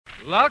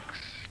Lux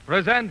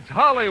presents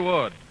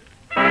Hollywood.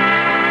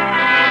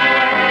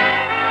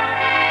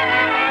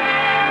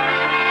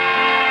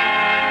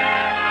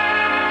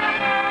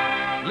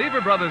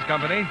 Lever Brothers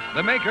Company,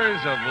 the makers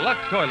of Lux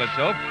Toilet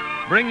Soap,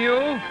 bring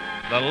you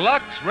the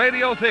Lux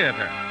Radio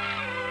Theater,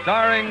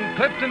 starring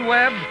Clifton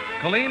Webb,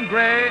 Colleen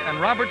Gray, and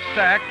Robert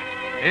Stack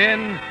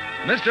in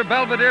Mr.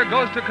 Belvedere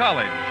Goes to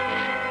College.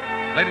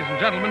 Ladies and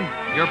gentlemen,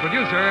 your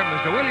producer,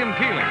 Mr. William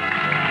Keeling.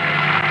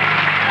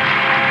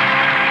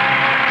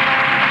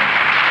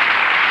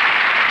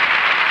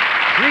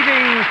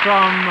 Greetings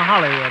from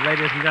Hollywood,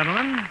 ladies and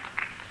gentlemen.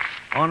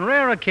 On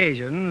rare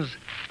occasions,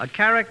 a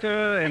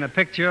character in a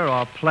picture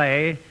or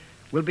play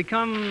will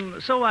become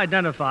so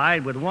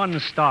identified with one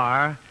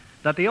star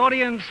that the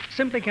audience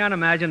simply can't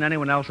imagine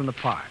anyone else in the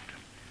part.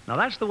 Now,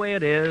 that's the way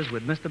it is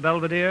with Mr.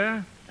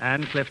 Belvedere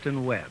and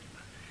Clifton Webb.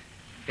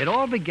 It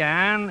all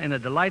began in a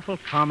delightful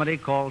comedy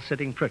called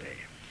Sitting Pretty.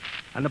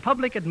 And the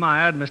public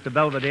admired Mr.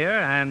 Belvedere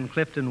and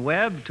Clifton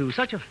Webb to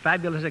such a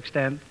fabulous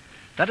extent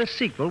that a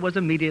sequel was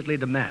immediately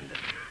demanded.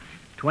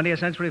 20th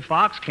Century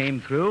Fox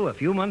came through a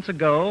few months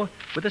ago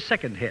with a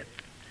second hit,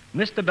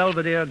 Mr.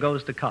 Belvedere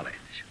Goes to College.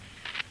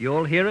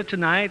 You'll hear it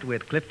tonight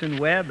with Clifton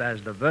Webb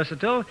as the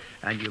versatile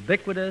and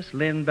ubiquitous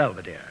Lynn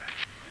Belvedere,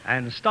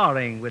 and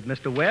starring with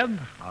Mr. Webb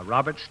are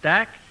Robert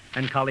Stack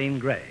and Colleen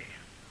Gray.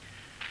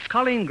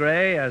 Colleen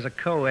Gray, as a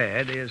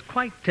co-ed, is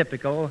quite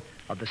typical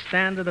of the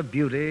standard of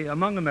beauty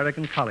among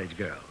American college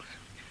girls.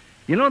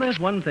 You know, there's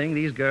one thing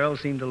these girls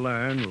seem to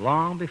learn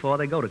long before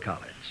they go to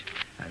college,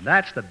 and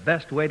that's the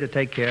best way to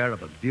take care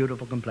of a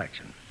beautiful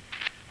complexion.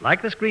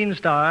 Like the screen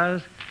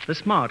stars, the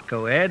smart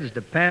co-eds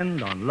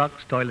depend on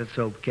Lux Toilet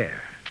Soap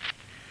Care.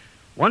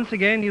 Once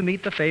again, you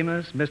meet the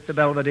famous Mr.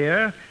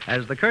 Belvedere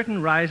as the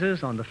curtain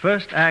rises on the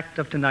first act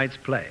of tonight's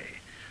play,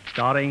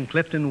 starring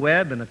Clifton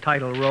Webb in the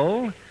title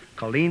role,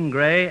 Colleen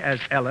Gray as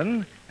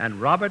Ellen,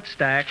 and Robert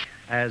Stack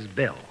as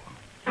Bill.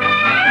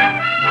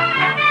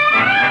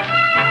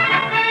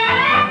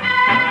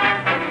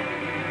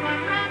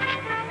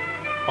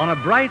 On a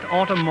bright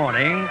autumn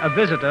morning, a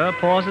visitor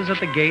pauses at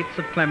the gates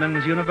of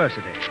Clemens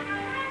University.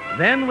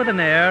 Then, with an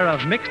air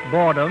of mixed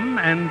boredom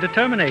and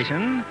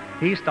determination,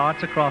 he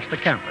starts across the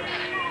campus.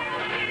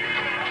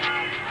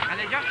 And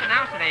they just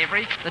announced it,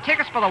 Avery. The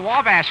tickets for the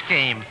Wabash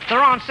game.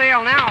 They're on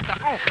sale now.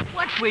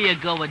 Watch where you're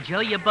going, Joe.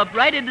 You bump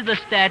right into the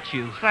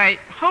statue. Say,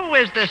 who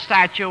is this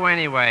statue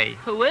anyway?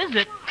 Who is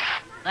it?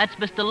 That's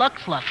Mr.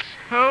 Lux Lux.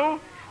 Who?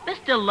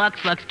 Mr.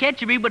 Lux Lux. Can't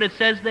you read what it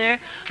says there?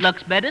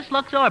 Lux Metis,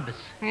 Lux Orbis.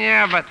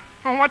 Yeah, but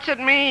what's it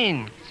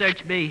mean?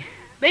 Search me.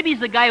 Maybe he's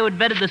the guy who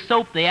invented the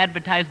soap they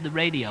advertised on the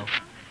radio.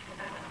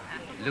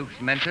 Lux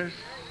Mentis,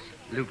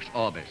 Lux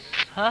Orbis.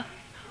 Huh?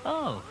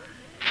 Oh.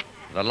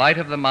 The light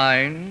of the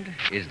mind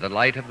is the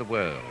light of the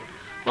world.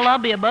 Well, I'll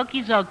be a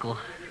monkey's uncle.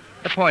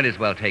 The point is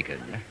well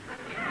taken.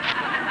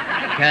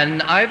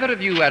 Can either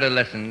of you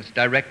adolescents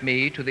direct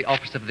me to the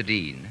office of the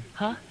dean?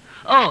 Huh?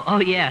 Oh,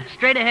 yeah.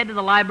 Straight ahead to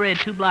the library and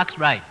 2 blocks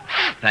right.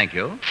 Thank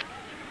you.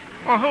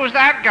 Well, who's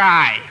that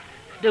guy?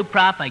 New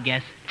prop, I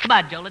guess. Come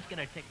on, Joe, let's get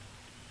our ticket.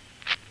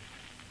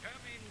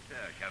 Come in, sir,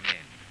 come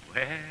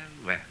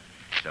in. Well.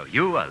 So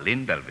you are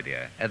Lynn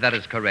Belvedere. That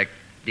is correct,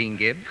 Dean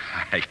Gibbs.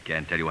 I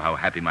can't tell you how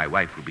happy my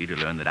wife will be to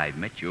learn that I've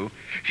met you.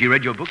 She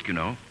read your book, you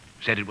know.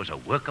 Said it was a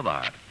work of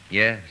art.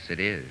 Yes, it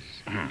is.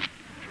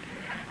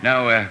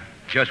 Now,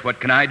 just what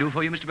can I do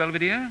for you, Mr.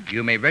 Belvedere?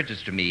 You may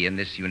register me in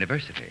this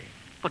university.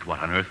 But what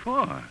on earth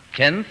for?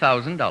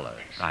 $10,000.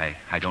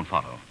 I don't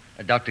follow.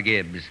 Dr.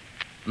 Gibbs,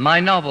 my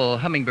novel,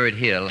 Hummingbird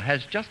Hill,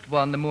 has just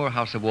won the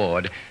Morehouse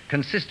Award,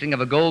 consisting of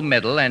a gold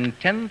medal and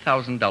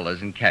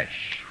 $10,000 in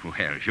cash. Well,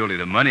 surely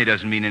the money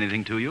doesn't mean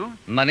anything to you.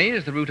 Money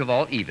is the root of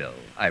all evil.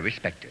 I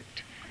respect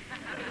it.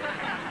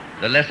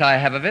 The less I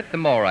have of it, the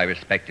more I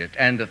respect it.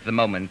 And at the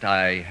moment,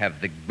 I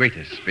have the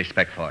greatest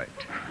respect for it.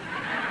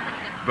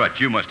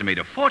 But you must have made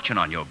a fortune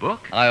on your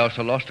book. I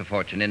also lost a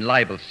fortune in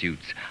libel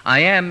suits. I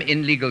am,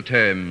 in legal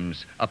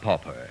terms, a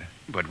pauper.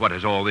 But what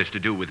has all this to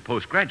do with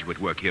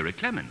postgraduate work here at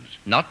Clemens?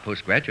 Not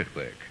postgraduate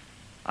work.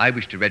 I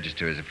wish to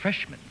register as a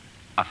freshman.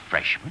 A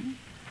freshman?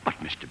 But,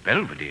 Mr.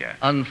 Belvedere...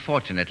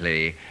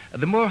 Unfortunately,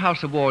 the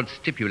Morehouse Award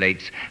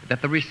stipulates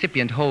that the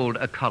recipient hold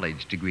a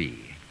college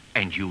degree.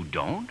 And you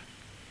don't?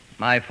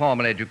 My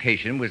formal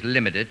education was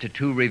limited to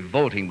 2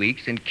 revolting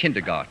weeks in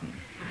kindergarten.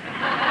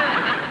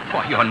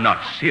 Why, you're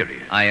not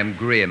serious. I am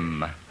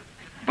grim.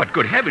 But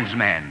good heavens,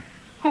 man,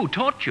 who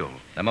taught you?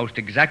 The most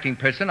exacting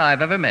person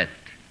I've ever met.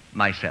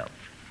 Myself.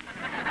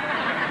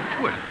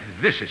 Well,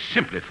 this is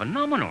simply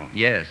phenomenal.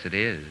 Yes, it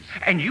is.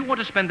 And you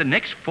want to spend the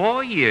next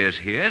 4 years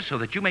here so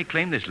that you may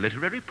claim this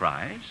literary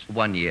prize?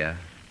 1 year.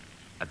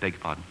 I beg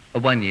your pardon?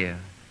 1 year.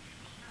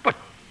 But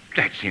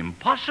that's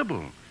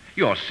impossible.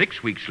 You're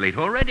 6 weeks late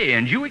already,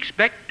 and you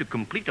expect to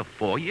complete a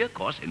 4-year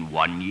course in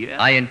 1 year?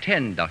 I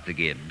intend, Dr.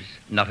 Gibbs,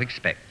 not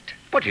expect.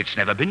 But it's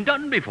never been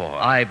done before.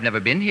 I've never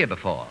been here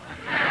before.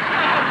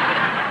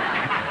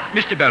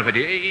 Mr.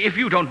 Belvedere, if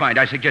you don't mind,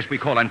 I suggest we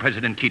call on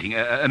President Keating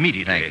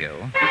immediately. Thank you.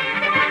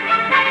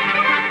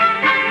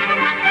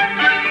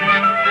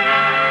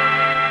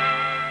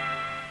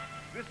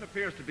 This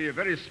appears to be a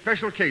very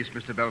special case,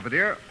 Mr.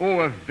 Belvedere.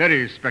 Oh, a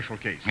very special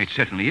case. It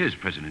certainly is,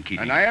 President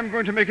Keating. And I am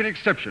going to make an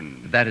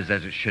exception. That is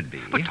as it should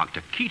be. But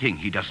Dr. Keating,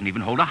 he doesn't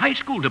even hold a high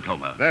school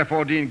diploma.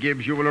 Therefore, Dean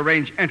Gibbs, you will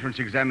arrange entrance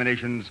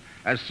examinations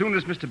as soon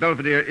as Mr.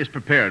 Belvedere is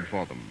prepared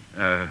for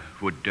them.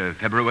 Would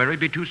February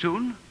be too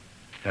soon?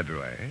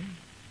 February?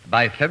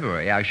 By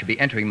February, I should be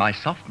entering my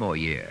sophomore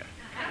year.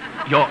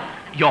 Your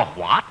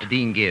what?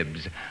 Dean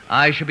Gibbs,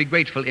 I shall be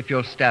grateful if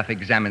your staff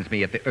examines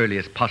me at the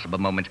earliest possible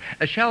moment.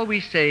 Shall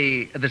we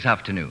say this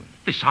afternoon?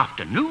 This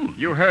afternoon?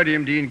 You heard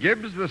him, Dean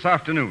Gibbs, this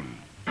afternoon.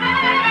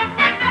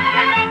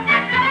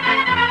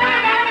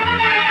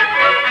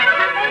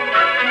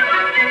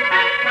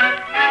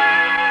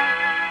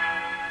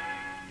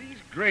 These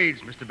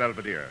grades, Mr.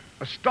 Belvedere,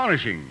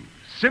 astonishing.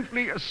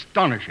 Simply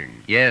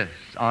astonishing. Yes,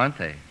 aren't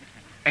they?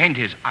 And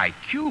his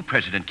IQ,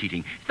 President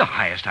Keating, the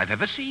highest I've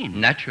ever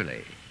seen.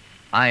 Naturally.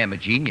 I am a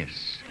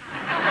genius.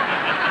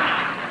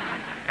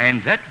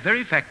 And that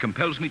very fact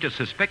compels me to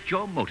suspect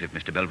your motive,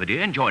 Mr.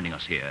 Belvedere, in joining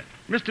us here.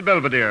 Mr.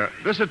 Belvedere,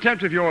 this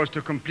attempt of yours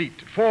to complete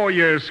 4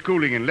 years'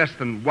 schooling in less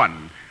than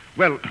one,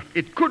 well,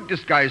 it could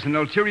disguise an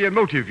ulterior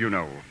motive, you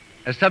know.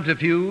 A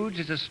subterfuge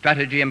is a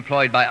strategy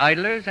employed by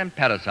idlers and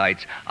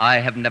parasites. I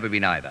have never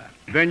been either.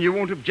 Then you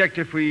won't object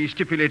if we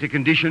stipulate a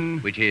condition?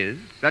 Which is?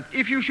 That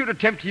if you should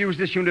attempt to use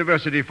this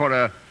university for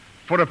a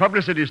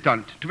publicity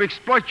stunt, to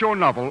exploit your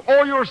novel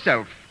or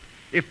yourself,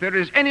 if there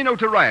is any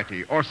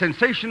notoriety or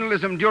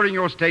sensationalism during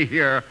your stay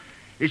here,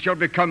 it shall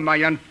become my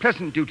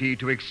unpleasant duty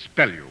to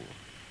expel you.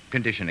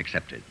 Condition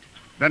accepted.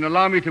 Then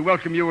allow me to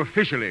welcome you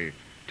officially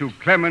to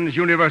Clemens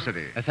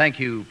University. Thank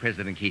you,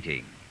 President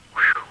Keating.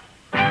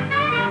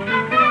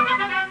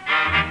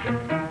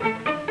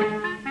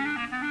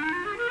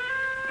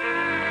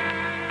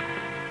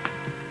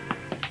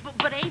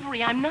 But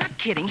Avery, I'm not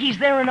kidding. He's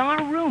there in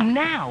our room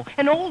now.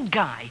 An old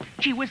guy.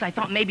 Gee whiz, I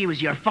thought maybe it was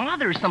your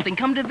father or something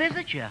come to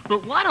visit you.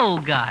 But what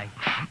old guy?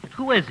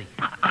 Who is he?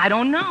 I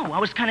don't know. I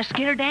was kind of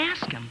scared to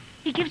ask him.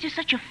 He gives you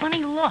such a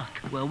funny look.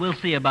 Well, we'll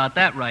see about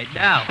that right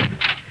now.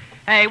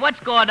 Hey, what's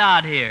going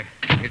on here?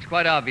 It's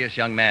quite obvious,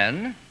 young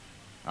man.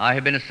 I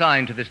have been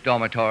assigned to this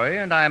dormitory,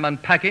 and I am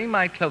unpacking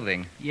my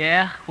clothing.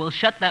 Yeah? Well,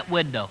 shut that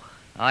window.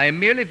 I am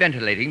merely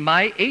ventilating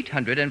my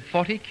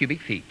 840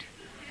 cubic feet.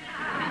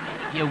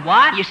 You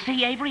what? You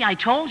see, Avery, I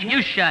told you.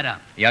 You shut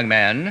up. Young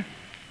man,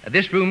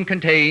 this room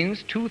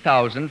contains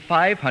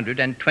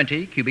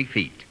 2,520 cubic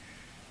feet.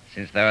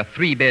 Since there are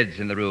 3 beds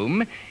in the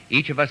room,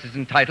 each of us is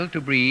entitled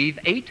to breathe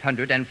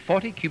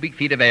 840 cubic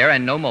feet of air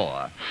and no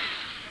more.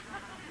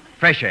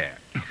 Fresh air.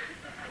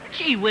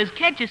 Gee whiz,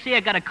 can't you see I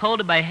got a cold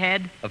in my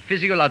head? A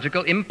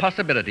physiological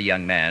impossibility,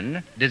 young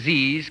man.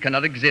 Disease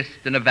cannot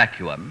exist in a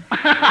vacuum.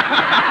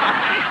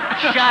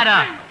 Shut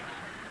up.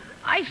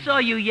 I saw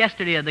you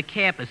yesterday on the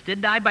campus,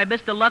 didn't I, by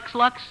Mr. Lux?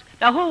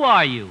 Now, who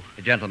are you?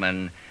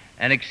 Gentlemen,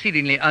 an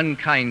exceedingly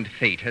unkind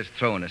fate has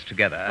thrown us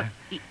together.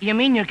 You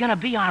mean you're going to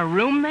be our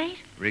roommate?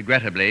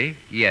 Regrettably,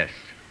 yes.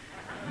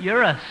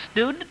 You're a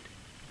student?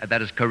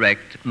 That is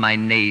correct, my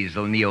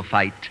nasal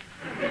neophyte.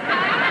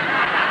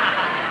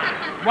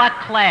 What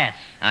class?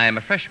 I am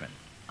a freshman.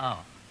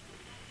 Oh.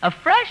 A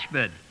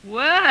freshman?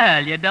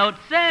 Well, you don't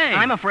say.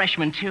 I'm a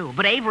freshman, too.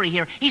 But Avery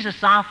here, he's a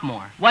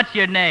sophomore. What's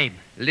your name?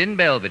 Lynn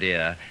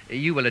Belvedere.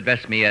 You will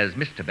address me as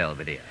Mr.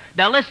 Belvedere.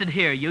 Now, listen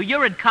here,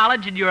 you're in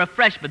college and you're a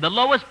freshman, the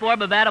lowest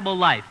form of animal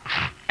life.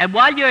 And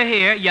while you're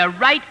here, you're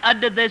right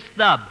under this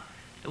thumb.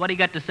 What do you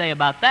got to say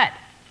about that?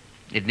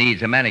 It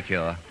needs a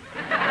manicure.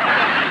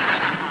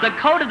 The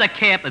code of the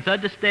campus,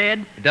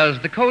 understand? Does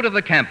the code of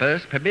the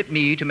campus permit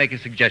me to make a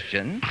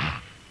suggestion?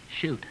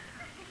 Shoot.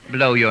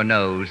 Blow your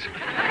nose.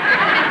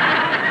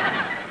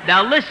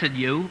 Now, listen,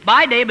 you.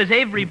 My name is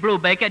Avery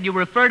Brubaker, and you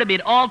refer to me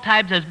at all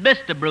times as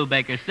Mr.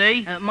 Brubaker,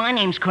 see? My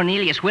name's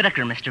Cornelius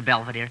Whitaker, Mr.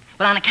 Belvedere.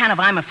 But on account of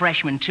I'm a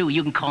freshman, too,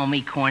 you can call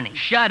me Corny.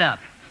 Shut up.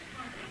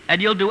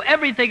 And you'll do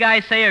everything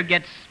I say or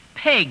get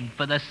pegged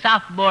for the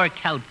sophomore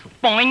council.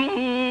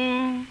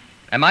 Boing!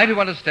 Am I to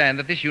understand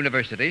that this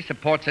university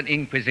supports an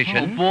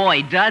inquisition? Oh,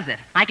 boy, does it.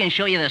 I can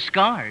show you the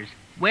scars.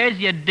 Where's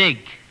your dink?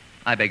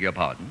 I beg your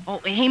pardon? Oh,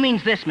 he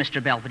means this,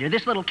 Mr. Belvedere.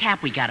 This little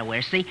cap we gotta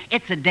wear, see?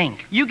 It's a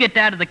dink. You get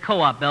down to the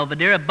co-op,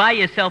 Belvedere, and buy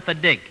yourself a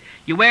dink.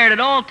 You wear it at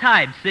all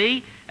times,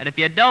 see? And if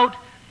you don't,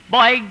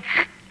 boing!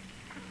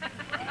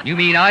 You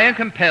mean I am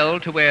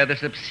compelled to wear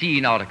this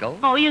obscene article?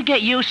 Oh, you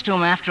get used to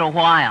him after a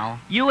while.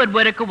 You and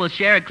Whitaker will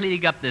share in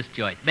cleaning up this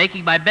joint,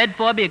 making my bed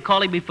for me and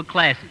calling me for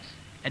classes.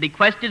 Any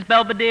questions,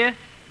 Belvedere?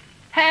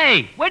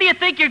 Hey, where do you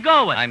think you're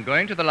going? I'm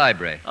going to the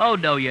library. Oh,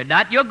 no, you're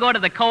not. You're going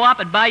to the co-op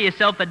and buy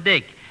yourself a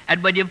dink.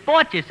 And when you've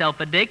bought yourself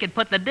a dink and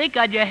put the dink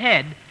on your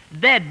head,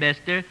 then,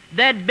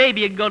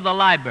 maybe you can go to the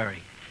library.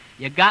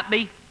 You got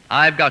me?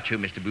 I've got you,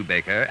 Mr.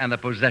 Brubaker, and the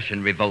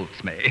possession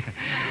revolts me.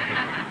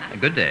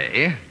 Good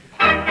day.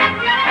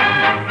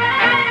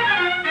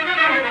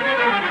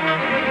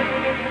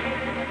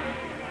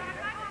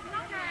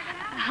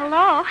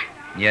 Hello?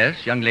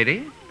 Yes, young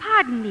lady?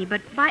 Pardon me,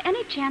 but by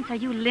any chance are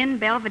you Lynn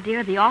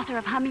Belvedere, the author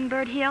of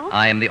Hummingbird Hill?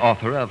 I am the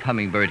author of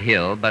Hummingbird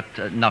Hill, but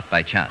not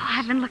by chance. Oh,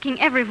 I've been looking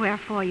everywhere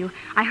for you.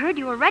 I heard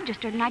you were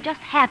registered, and I just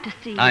had to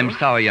see you. I'm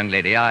sorry, young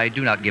lady. I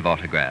do not give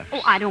autographs.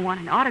 Oh, I don't want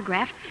an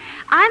autograph.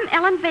 I'm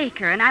Ellen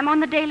Baker, and I'm on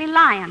the Daily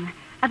Lion.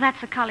 That's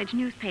the college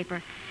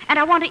newspaper. And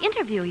I want to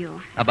interview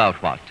you. About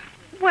what?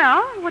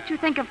 Well, what you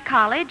think of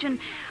college and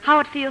how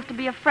it feels to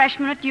be a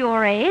freshman at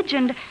your age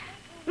and,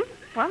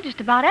 well, just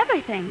about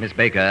everything. Miss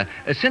Baker,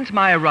 since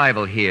my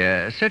arrival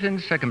here, certain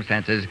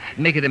circumstances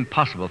make it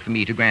impossible for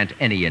me to grant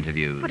any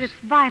interviews. But it's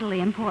vitally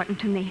important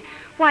to me.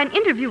 Why, an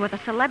interview with a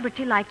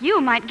celebrity like you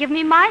might give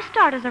me my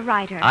start as a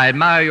writer. I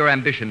admire your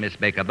ambition, Miss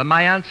Baker, but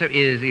my answer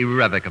is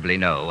irrevocably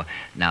no.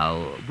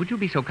 Now, would you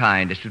be so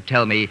kind as to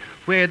tell me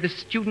where the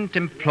Student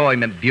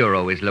Employment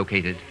Bureau is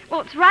located?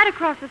 Well, it's right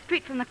across the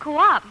street from the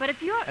co-op, but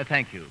if you're...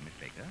 Thank you, Miss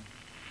Baker.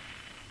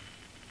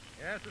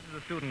 Yes, this is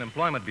the Student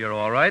Employment Bureau,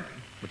 all right.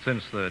 But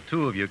since the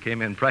two of you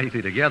came in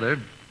practically together,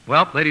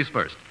 well, ladies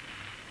first.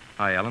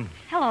 Hi, Ellen.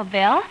 Hello,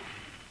 Bill.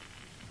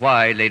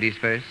 Why, ladies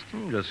first?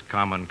 Just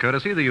common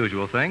courtesy, the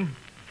usual thing.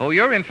 For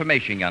your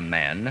information, young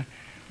man,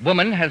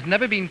 woman has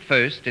never been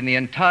first in the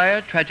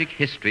entire tragic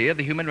history of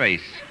the human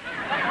race.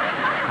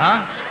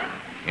 Huh?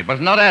 It was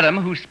not Adam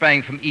who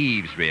sprang from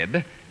Eve's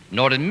rib,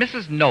 nor did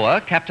Mrs. Noah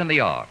captain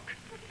the ark.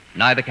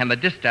 Neither can the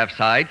distaff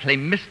side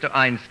claim Mr.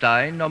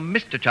 Einstein, nor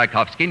Mr.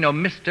 Tchaikovsky, nor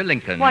Mr.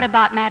 Lincoln. What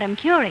about Madame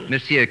Curie?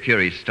 Monsieur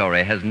Curie's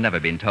story has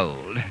never been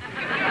told.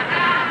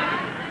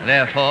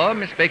 Therefore,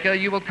 Miss Baker,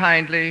 you will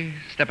kindly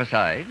step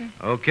aside.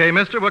 Okay,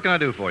 mister, what can I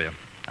do for you?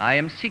 I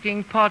am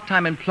seeking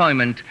part-time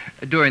employment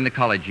during the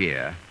college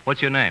year.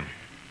 What's your name?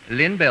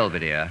 Lynn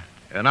Belvedere.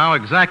 Now,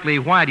 exactly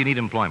why do you need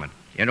employment?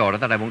 In order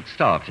that I won't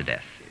starve to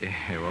death.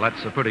 Well,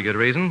 that's a pretty good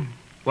reason.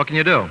 What can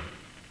you do?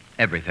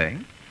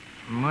 Everything.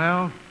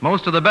 Well,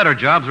 most of the better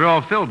jobs are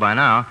all filled by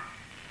now.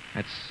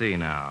 Let's see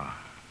now.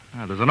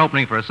 There's an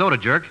opening for a soda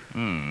jerk.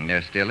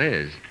 There still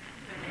is.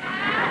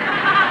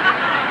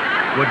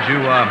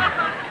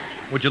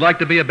 Would you like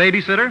to be a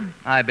babysitter?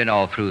 I've been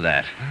all through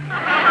that.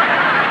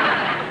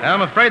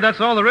 I'm afraid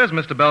that's all there is,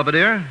 Mr.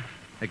 Belvedere.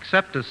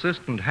 Except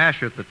assistant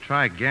hasher at the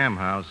Tri-Gam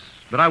House.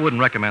 But I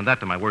wouldn't recommend that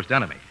to my worst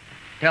enemy.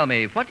 Tell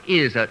me, what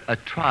is a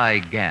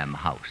Tri-Gam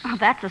House? Oh,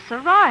 that's a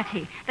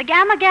sorority. The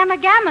Gamma Gamma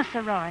Gamma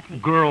sorority.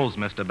 Girls,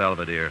 Mr.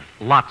 Belvedere.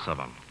 Lots of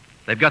them.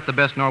 They've got the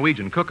best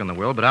Norwegian cook in the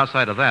world, but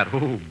outside of that,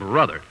 oh,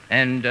 brother.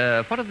 And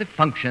what are the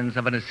functions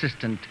of an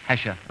assistant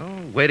hasher?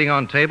 Oh, waiting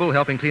on table,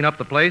 helping clean up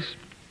the place.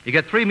 You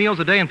get 3 meals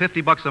a day and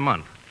 $50 a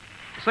month.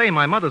 Say,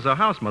 my mother's a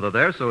house mother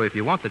there, so if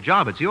you want the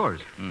job, it's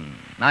yours.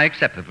 I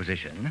accept the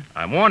position.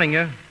 I'm warning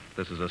you.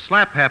 This is a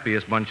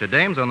slap-happiest bunch of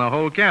dames on the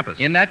whole campus.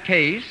 In that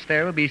case,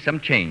 there will be some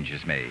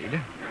changes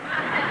made.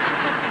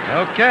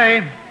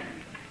 Okay.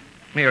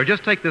 Here,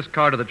 just take this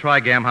car to the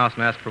Tri-Gam House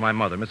and ask for my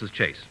mother, Mrs.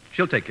 Chase.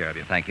 She'll take care of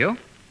you. Thank you.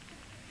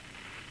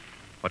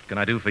 What can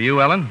I do for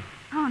you, Ellen?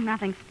 Oh,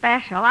 nothing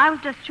special. I was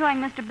just showing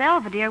Mr.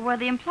 Belvedere where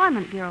the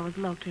Employment Bureau was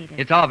located.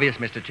 It's obvious,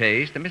 Mr.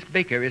 Chase, that Miss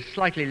Baker is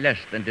slightly less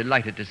than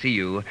delighted to see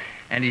you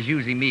and is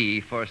using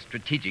me for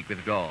strategic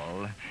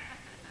withdrawal.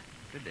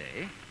 Good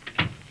day.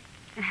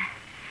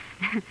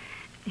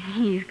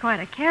 He's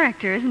quite a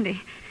character, isn't he?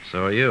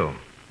 So are you.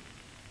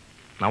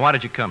 Now, why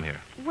did you come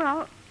here?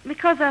 Well,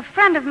 because a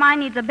friend of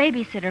mine needs a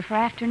babysitter for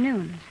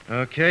afternoons.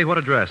 Okay, what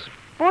address?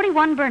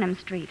 41 Burnham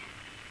Street.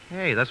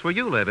 Hey, that's where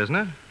you live, isn't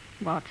it?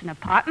 Well, it's an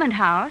apartment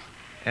house.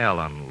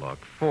 Ellen, look,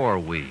 4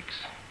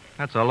 weeks.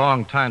 That's a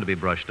long time to be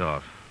brushed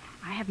off.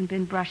 I haven't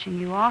been brushing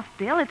you off,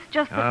 Bill. It's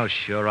just that... Oh,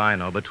 sure, I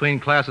know.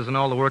 Between classes and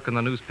all the work in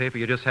the newspaper,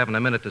 you just haven't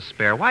a minute to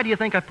spare. Why do you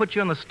think I put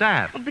you on the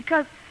staff?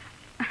 Because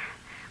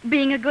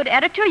being a good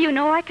editor, you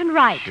know I can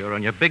write. Sure,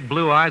 and your big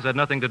blue eyes had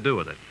nothing to do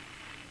with it.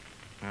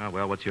 Oh,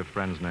 well, what's your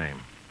friend's name?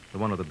 The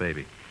one with the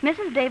baby.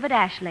 Mrs. David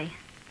Ashley.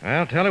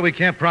 Well, tell her we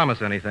can't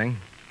promise anything.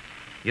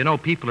 You know,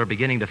 people are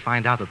beginning to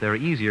find out that there are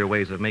easier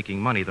ways of making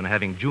money than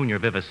having Junior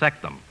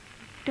vivisect them.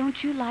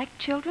 Don't you like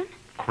children?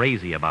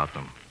 Crazy about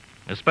them.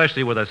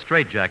 Especially with their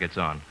straitjackets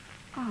on.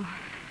 Oh,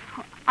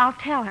 I'll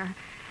tell her.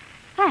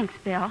 Thanks,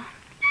 Bill.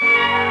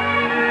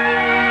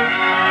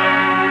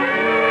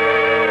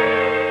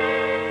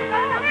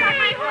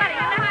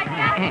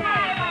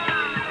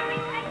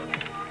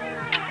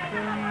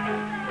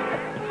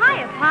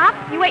 Hiya, Pop.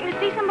 You waiting to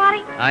see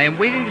somebody? I am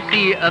waiting to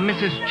see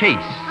Mrs. Chase.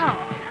 Oh.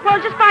 Well,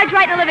 just barge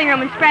right in the living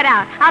room and spread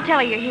out. I'll tell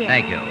her you're here.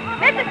 Thank you.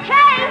 Mrs.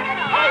 Chase!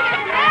 Hey,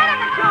 there's a man in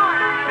the door!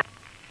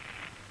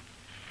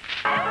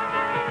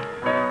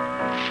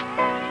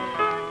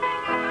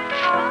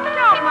 Oh,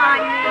 don't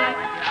mind me.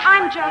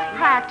 I'm just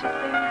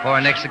practicing. For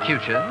an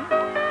execution,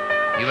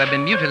 you have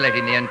been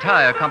mutilating the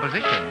entire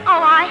composition.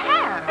 Oh, I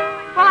have.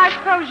 Well, I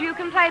suppose you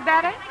can play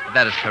better?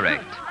 That is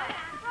correct.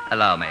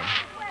 Allow me.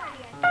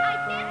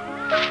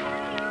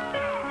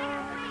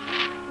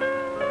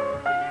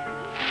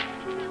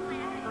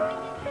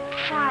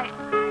 Why,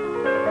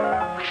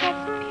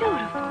 that's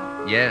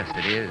beautiful. Yes,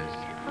 it is.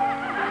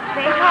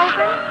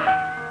 Beethoven?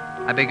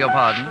 I beg your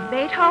pardon?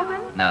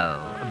 Beethoven? No,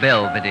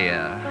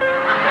 Belvedere.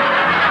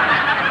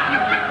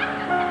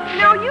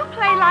 No, you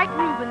play like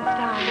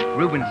Rubenstein.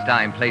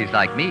 Rubenstein plays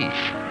like me.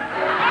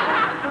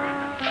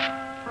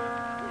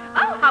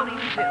 Oh, how do you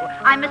do?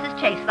 I'm Mrs.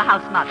 Chase, the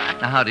house mother.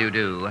 How do you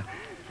do?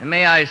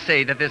 May I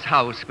say that this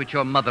house which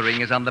you're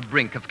mothering is on the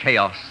brink of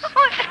chaos?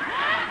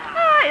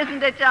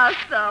 Isn't it just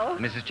so?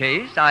 Mrs.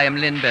 Chase, I am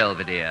Lynn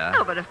Belvedere.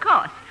 Oh, but of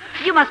course.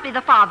 You must be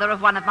the father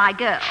of one of my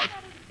girls.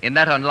 In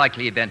that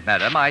unlikely event,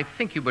 madam, I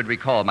think you would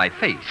recall my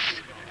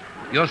face.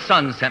 Your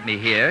son sent me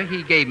here.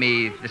 He gave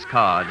me this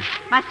card.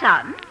 My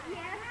son?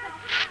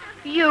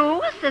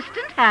 You,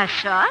 Assistant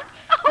Asher?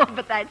 Oh,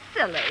 but that's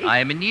silly. I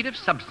am in need of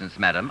substance,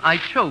 madam. I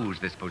chose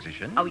this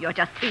position. Oh, you're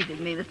just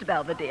teasing me, Mr.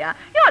 Belvedere.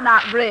 You're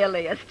not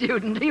really a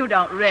student. You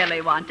don't really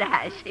want to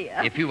hash here.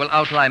 If you will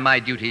outline my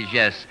duties,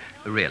 yes,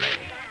 really.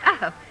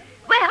 Oh.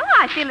 Well,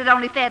 I feel it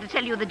only fair to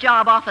tell you the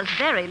job offers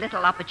very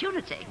little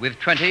opportunity. With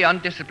 20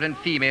 undisciplined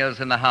females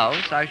in the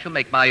house, I shall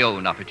make my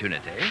own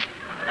opportunity.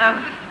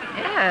 Oh,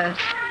 yes.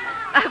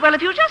 Well,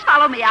 if you'll just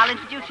follow me, I'll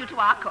introduce you to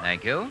our cook.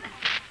 Thank you.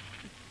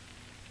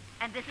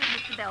 And this is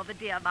Mr.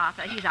 Belvedere,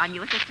 Martha. He's our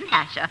new assistant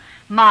Asher.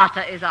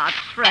 Martha is our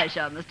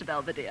treasure, Mr.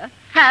 Belvedere.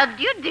 How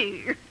do you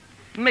do?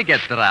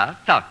 Megetra,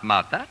 tak,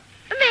 Martha.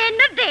 Men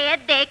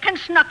de kan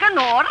snacka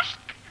norsk.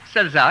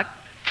 Selvsagt.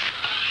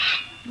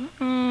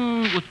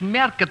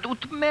 Utmerket.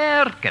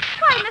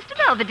 Why, Mr.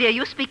 Belvedere,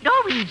 you speak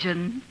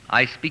Norwegian.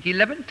 I speak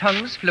 11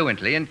 tongues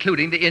fluently,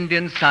 including the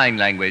Indian Sign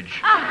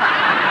Language.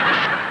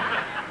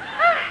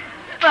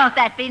 Won't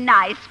that be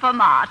nice for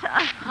Martha?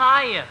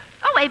 Hiya.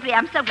 Oh, Avery,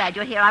 I'm so glad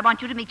you're here. I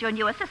want you to meet your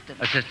new assistant.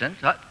 Assistant?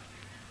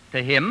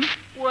 To him?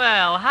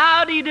 Well,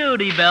 howdy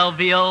doody,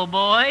 Bellevue, old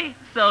boy.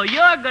 So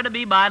you're going to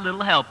be my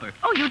little helper.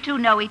 Oh, you two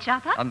know each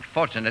other?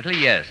 Unfortunately,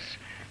 yes.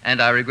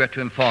 And I regret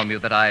to inform you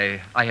that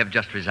I have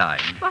just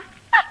resigned. What?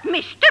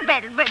 Mr.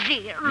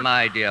 Belvedere.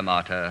 My dear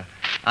Martha,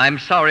 I'm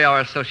sorry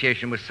our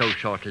association was so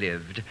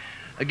short-lived.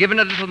 Given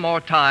a little more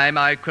time,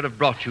 I could have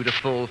brought you to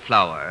full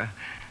flower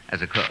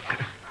as a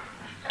cook.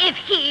 If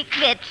he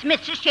quits,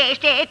 Mrs. Chase,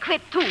 they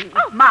quit too.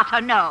 Oh,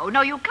 Martha, no.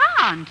 No, you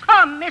can't.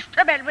 Come,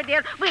 Mr.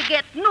 Belvedere, we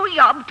get new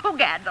job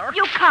together.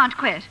 You can't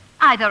quit,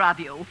 either of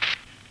you.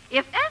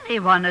 If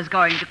anyone is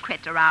going to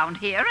quit around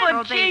here, it'll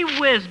But gee be...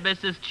 whiz,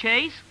 Mrs.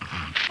 Chase.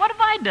 What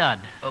have I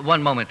done?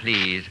 One moment,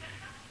 please.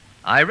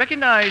 I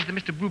recognize that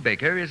Mr.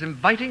 Brubaker is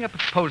inviting a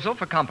proposal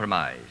for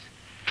compromise.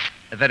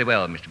 Very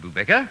well, Mr.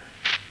 Brubaker.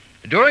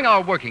 During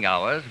our working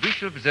hours, we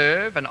shall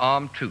observe an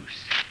armed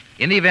truce.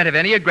 In the event of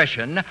any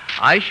aggression,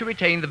 I shall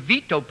retain the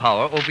veto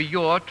power over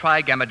your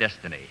trigamma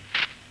destiny.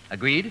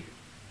 Agreed?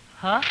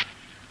 Huh?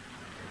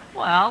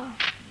 Well,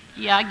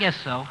 yeah, I guess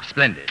so.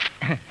 Splendid.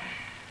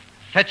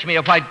 Fetch me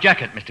a white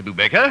jacket, Mr.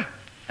 Brubaker,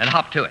 and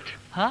hop to it.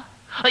 Huh?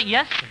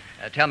 Yes,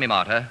 sir. Tell me,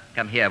 Martha,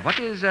 come here. What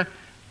is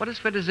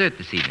for dessert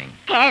this evening?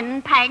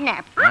 Can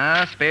pineapple.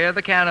 Spare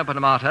the can opener,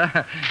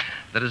 Martha.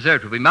 The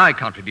dessert will be my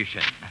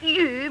contribution.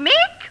 You make?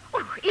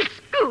 Oh, it's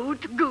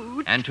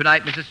good. And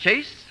tonight, Mrs.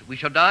 Chase, we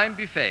shall dine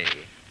buffet.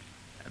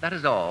 That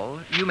is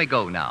all. You may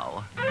go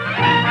now. Oh,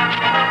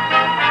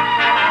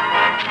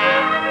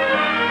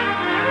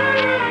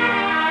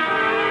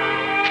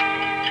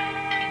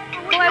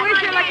 I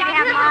wish you lucky to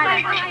have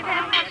mine.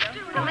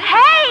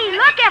 Hey,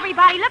 look,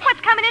 everybody. Look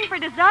what's coming in for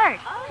dessert.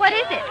 What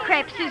is it?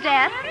 Crepe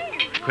Suzette?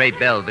 Crepe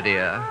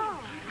Belvedere.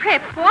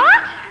 Crepe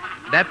what?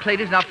 That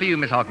plate is not for you,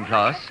 Miss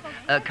Auchincloss.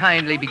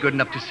 Kindly be good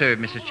enough to serve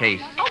Mrs.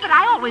 Chase. Oh, but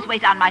I always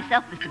wait on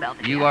myself, Mr.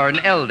 Belvedere. You are an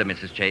elder,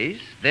 Mrs. Chase.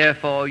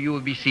 Therefore, you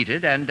will be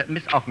seated, and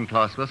Miss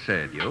Auchincloss will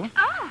serve you.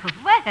 Oh,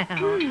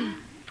 well.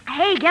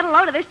 Hey, get a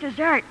load of this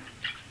dessert.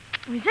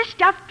 Is this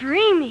stuff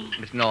dreamy?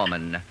 Miss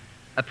Norman,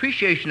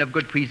 appreciation of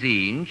good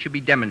cuisine should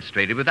be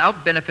demonstrated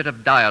without benefit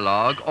of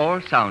dialogue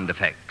or sound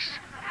effects.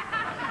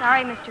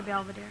 Sorry, Mr.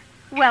 Belvedere.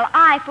 Well,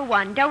 I, for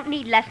one, don't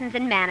need lessons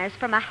in manners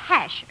from a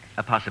hasher.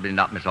 Possibly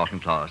not, Miss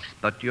Auchincloss,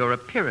 but your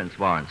appearance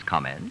warrants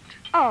comment.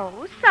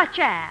 Oh, such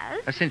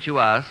as? Since you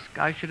ask,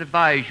 I should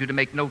advise you to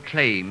make no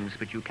claims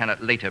which you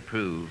cannot later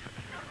prove.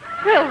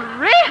 Well,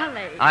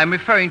 really? I'm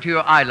referring to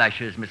your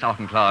eyelashes, Miss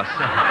Auchincloss.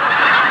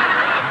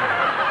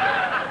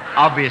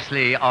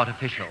 Obviously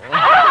artificial.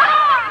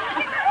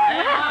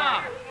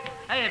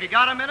 Hey, have you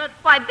got a minute?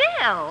 Why,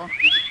 Bill.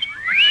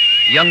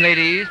 Young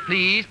ladies,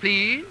 please.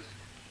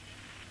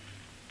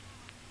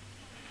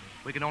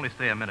 We can only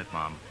stay a minute,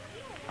 Mom.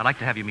 I'd like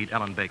to have you meet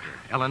Ellen Baker.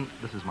 Ellen,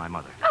 this is my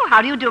mother. Oh,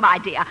 how do you do, my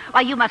dear?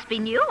 Why, you must be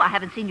new. I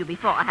haven't seen you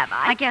before, have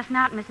I? I guess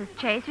not, Mrs.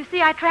 Chase. You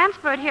see, I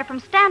transferred here from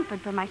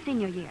Stanford for my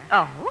senior year.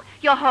 Oh,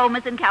 your home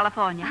is in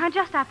California.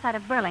 Just outside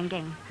of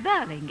Burlingame.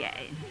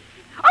 Burlingame.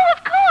 Oh,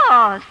 of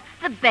course.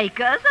 The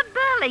Bakers of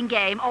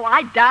Burlingame. Oh,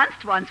 I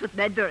danced once with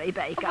Nedbury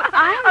Baker. Oh,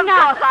 I'm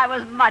not... Of course, I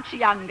was much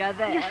younger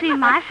then. You see,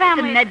 my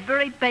family... The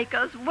Nedbury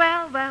Bakers.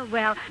 Well.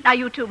 Now,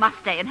 you two must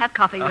stay and have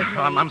coffee with me.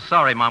 I'm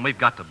sorry, Mom. We've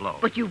got to blow.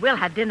 But you will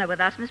have dinner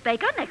with us, Miss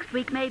Baker, next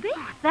week, maybe.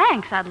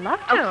 Thanks, I'd love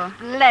to. Oh,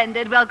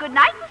 splendid. Well, good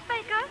night, Miss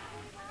Baker.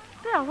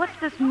 Bill, what's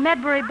this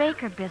Medbury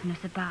Baker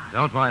business about?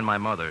 Don't mind my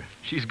mother.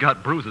 She's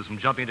got bruises from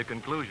jumping to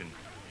conclusions.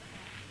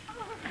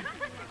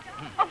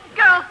 Oh,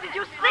 girls, Did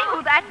you see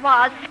who that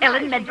was?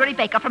 Ellen Medbury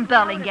Baker from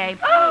Burlingame.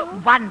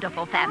 Oh,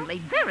 wonderful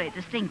family. Very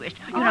distinguished.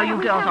 You know,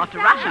 you girls ought to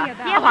rush her.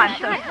 Oh, I'm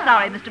so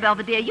sorry, Mr.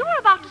 Belvedere. You were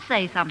about to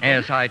say something.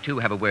 Yes, I, too,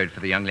 have a word for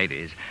the young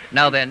ladies.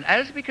 Now then,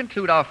 as we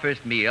conclude our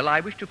first meal, I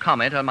wish to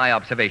comment on my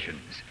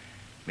observations.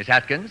 Miss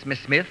Atkins, Miss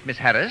Smith, Miss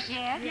Harris.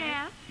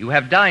 Yes. You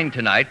have dined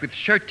tonight with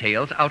shirt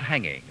tails out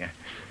hanging.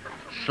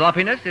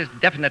 Sloppiness is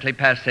definitely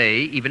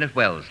passé, even at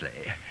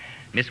Wellesley.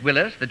 Miss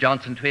Willis, the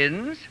Johnson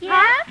twins.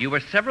 Yes? You were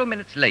several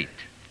minutes late.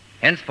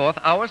 Henceforth,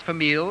 hours for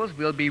meals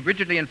will be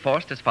rigidly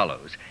enforced as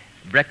follows.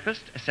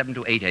 Breakfast, 7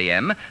 to 8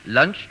 a.m.,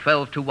 lunch,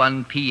 12 to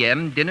 1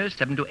 p.m., dinner,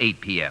 7 to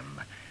 8 p.m.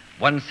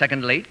 1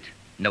 second late,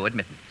 no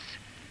admittance.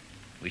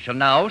 We shall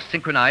now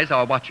synchronize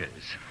our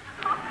watches.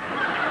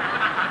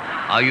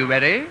 Are you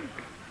ready?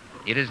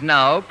 It is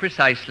now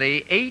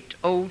precisely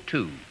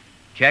 8:02.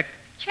 Check?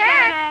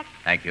 Check.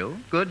 Thank you.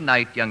 Good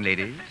night, young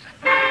ladies.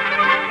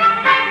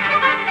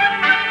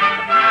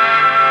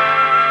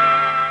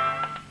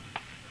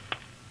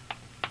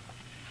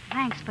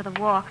 Thanks for the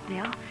walk,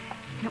 Bill.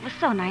 It was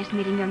so nice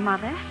meeting your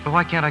mother. But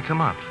why can't I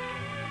come up?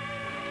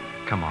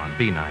 Come on,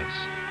 be nice.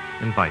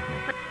 Invite me.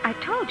 But I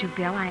told you,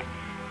 Bill, I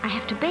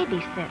have to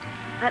babysit.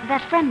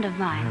 That friend of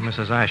mine.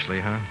 Mrs. Ashley,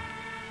 huh?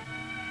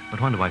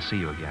 But when do I see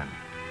you again?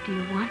 Do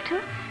you want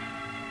to?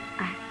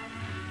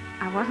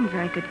 I wasn't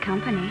very good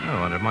company.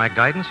 Oh, under my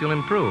guidance, you'll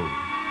improve.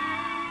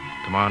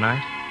 Tomorrow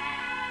night?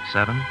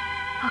 7?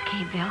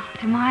 Okay, Bill.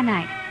 Tomorrow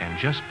night. And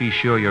just be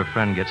sure your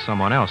friend gets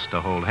someone else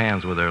to hold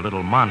hands with her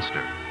little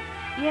monster.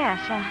 Yes,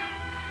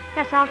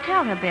 I'll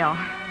tell her, Bill.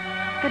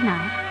 Good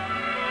night.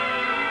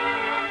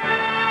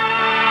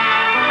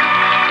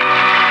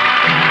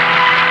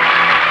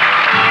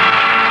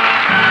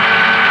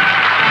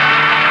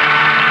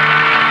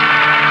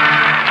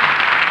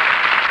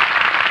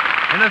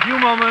 In a few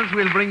moments,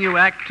 we'll bring you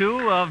Act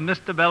 2 of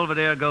Mr.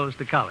 Belvedere Goes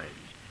to College.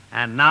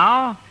 And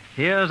now,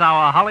 here's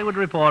our Hollywood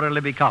reporter,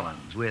 Libby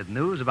Collins, with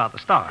news about the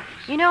stars.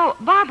 You know,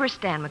 Barbara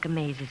Stanwyck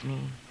amazes me.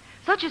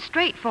 Such a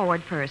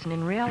straightforward person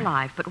in real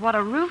life, but what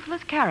a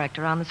ruthless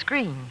character on the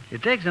screen.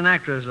 It takes an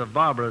actress of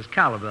Barbara's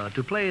caliber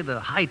to play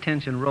the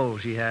high-tension role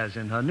she has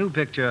in her new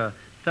picture,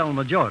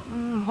 Thelma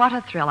Jordan. What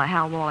a thriller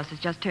Hal Wallace has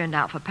just turned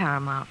out for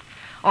Paramount.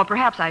 Or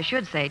perhaps I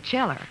should say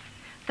chiller.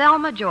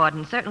 Thelma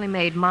Jordan certainly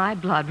made my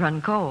blood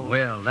run cold.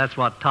 Well, that's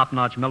what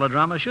top-notch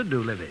melodrama should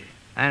do, Libby.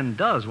 And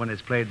does when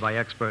it's played by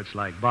experts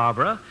like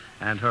Barbara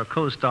and her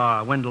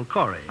co-star, Wendell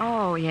Corey.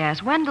 Oh,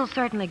 yes. Wendell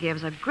certainly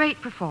gives a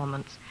great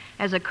performance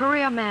as a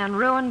career man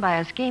ruined by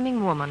a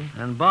scheming woman.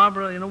 And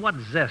Barbara, what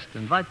zest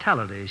and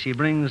vitality she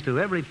brings to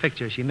every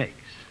picture she makes.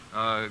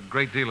 A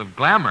great deal of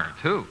glamour,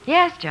 too.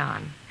 Yes,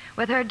 John.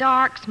 With her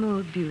dark,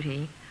 smooth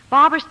beauty,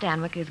 Barbara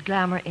Stanwyck is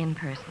glamour in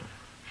person.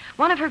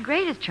 One of her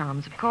greatest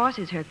charms, of course,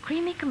 is her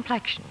creamy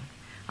complexion.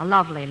 A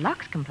lovely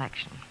Lux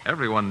complexion.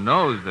 Everyone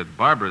knows that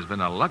Barbara's been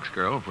a Lux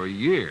girl for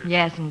years.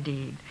 Yes,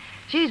 indeed.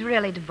 She's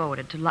really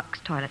devoted to Lux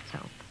toilet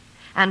soap.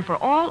 And for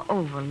all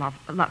over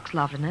Lux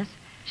loveliness,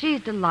 she's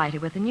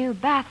delighted with the new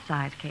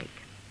bath-size cake.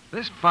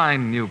 This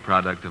fine new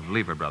product of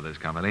Lever Brothers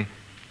Company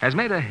has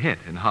made a hit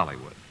in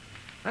Hollywood.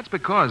 That's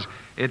because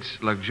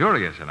it's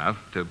luxurious enough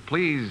to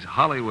please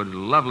Hollywood's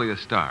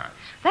loveliest stars.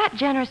 That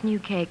generous new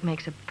cake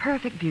makes a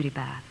perfect beauty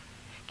bath.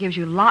 Gives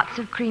you lots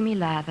of creamy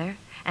lather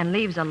and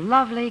leaves a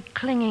lovely,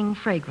 clinging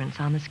fragrance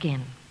on the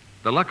skin.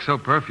 The Lux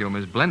soap perfume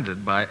is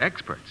blended by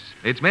experts.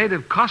 It's made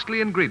of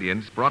costly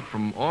ingredients brought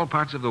from all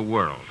parts of the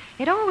world.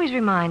 It always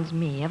reminds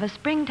me of a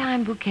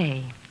springtime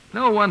bouquet.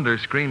 No wonder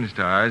screen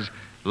stars,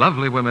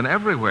 lovely women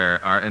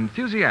everywhere, are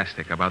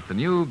enthusiastic about the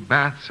new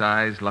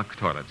bath-size Lux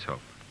toilet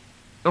soap.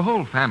 The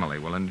whole family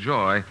will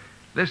enjoy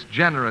this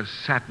generous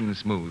satin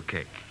smooth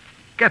cake.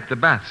 Get the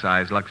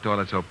bath-size Lux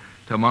toilet soap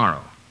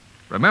tomorrow.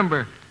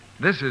 Remember,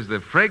 this is the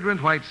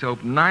fragrant white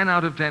soap 9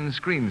 out of 10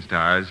 screen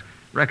stars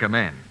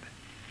recommend.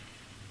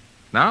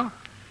 Now,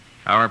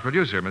 our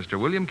producer, Mr.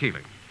 William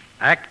Keeling.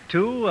 Act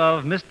 2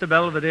 of Mr.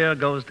 Belvedere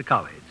Goes to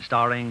College,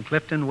 starring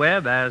Clifton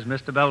Webb as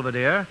Mr.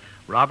 Belvedere,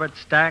 Robert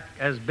Stack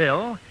as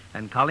Bill,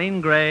 and Colleen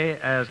Gray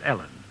as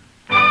Ellen.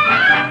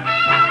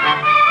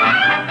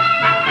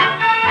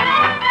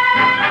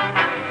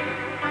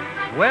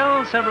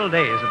 Well, several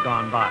days have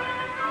gone by,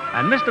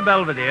 and Mr.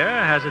 Belvedere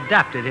has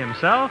adapted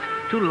himself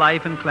to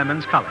life in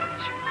Clemens College.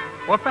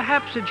 Or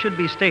perhaps it should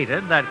be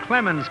stated that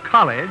Clemens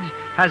College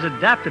has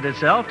adapted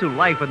itself to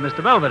life with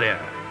Mr.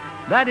 Belvedere.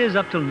 That is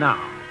up till now,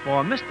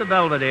 for Mr.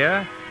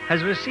 Belvedere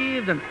has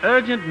received an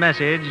urgent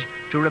message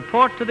to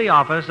report to the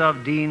office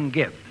of Dean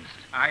Gibbs.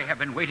 I have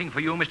been waiting for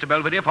you, Mr.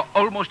 Belvedere, for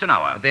almost an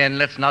hour. Then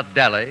let's not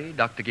dally,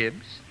 Dr.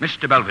 Gibbs.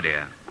 Mr.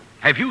 Belvedere,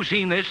 have you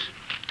seen this?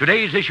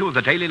 Today's issue of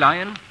the Daily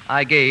Lion?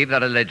 I gave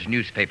that alleged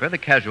newspaper the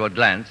casual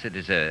glance it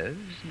deserves,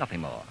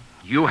 nothing more.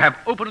 You have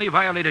openly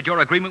violated your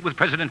agreement with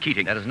President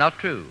Keating. That is not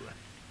true.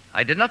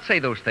 I did not say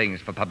those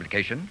things for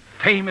publication.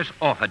 Famous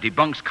author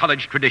debunks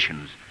college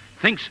traditions.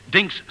 Thinks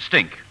dinks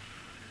stink.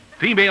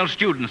 Female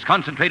students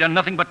concentrate on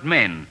nothing but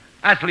men.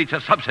 Athletes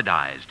are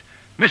subsidized.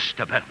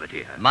 Mr.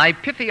 Belvedere. My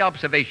pithy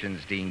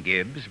observations, Dean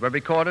Gibbs, were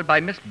recorded by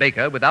Miss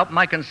Baker without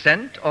my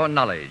consent or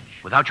knowledge.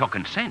 Without your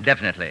consent?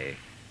 Definitely.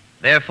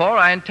 Therefore,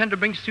 I intend to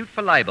bring suit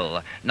for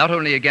libel, not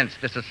only against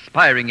this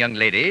aspiring young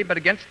lady, but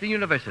against the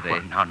university.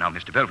 Well, now,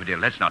 Mr. Belvedere,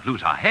 let's not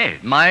lose our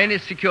heads. Mine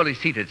is securely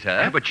seated,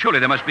 sir. But surely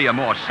there must be a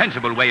more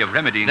sensible way of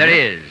remedying There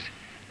this. is.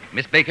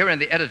 Miss Baker and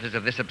the editors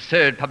of this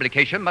absurd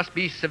publication must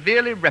be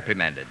severely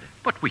reprimanded.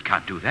 But we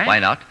can't do that. Why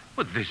not?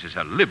 Well, this is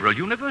a liberal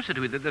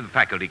university. The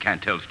faculty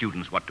can't tell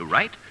students what to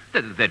write.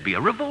 There'd be a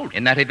revolt.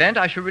 In that event,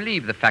 I shall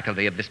relieve the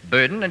faculty of this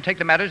burden and take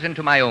the matters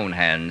into my own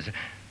hands.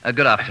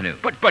 Good afternoon.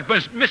 But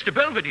Mr.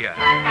 Belvedere.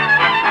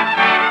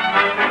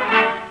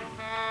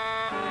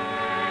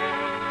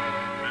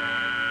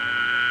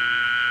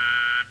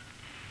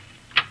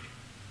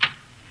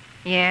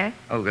 Yes?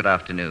 Oh, good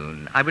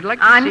afternoon. I would like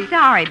to I'm see...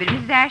 sorry, but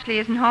Mrs. Ashley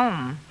isn't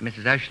home.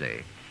 Mrs.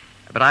 Ashley.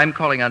 But I'm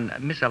calling on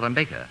Miss Ellen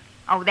Baker.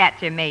 Oh,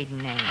 that's her maiden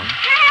name.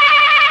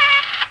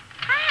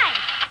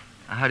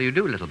 Hi. How do you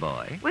do, little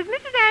boy? Was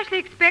Mrs. Ashley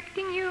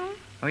expecting you?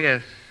 Oh,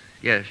 yes.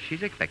 Yes,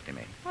 she's expecting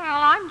me. Well,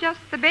 I'm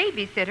just the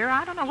babysitter.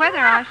 I don't know whether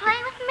You I want to should...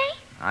 play with me?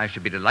 I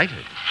should be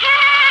delighted.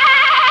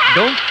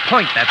 Don't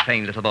point that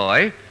thing, little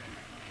boy.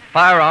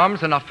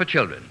 Firearms are not for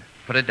children.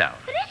 Put it down.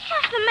 But it's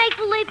just a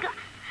make-believe...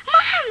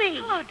 Mommy!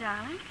 Hello,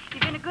 darling. You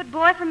been a good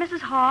boy for Mrs.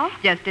 Hall?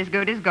 Just as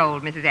good as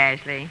gold, Mrs.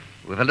 Ashley.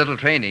 With a little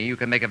training, you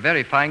can make a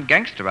very fine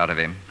gangster out of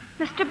him.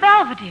 Mr.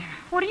 Belvedere,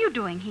 what are you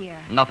doing here?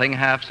 Nothing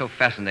half so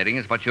fascinating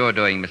as what you're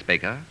doing, Miss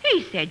Baker.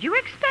 He said you were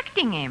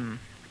expecting him.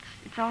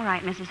 It's all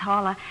right, Mrs.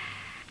 Hall.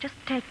 Just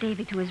take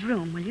Davy to his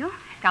room, will you?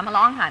 Come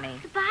along, honey.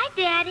 Goodbye,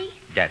 Daddy.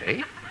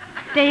 Daddy?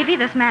 Davy,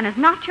 this man is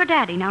not your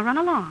daddy. Now run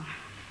along.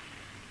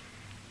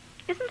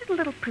 Isn't it a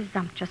little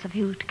presumptuous of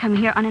you to come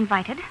here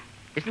uninvited?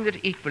 Isn't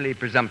it equally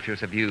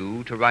presumptuous of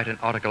you to write an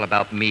article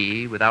about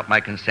me without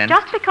my consent?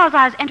 Just because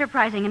I was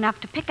enterprising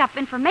enough to pick up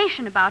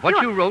information about What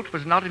you wrote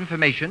was not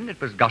information, it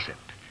was gossip.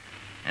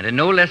 And in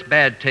no less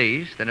bad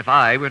taste than if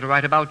I were to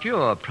write about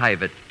your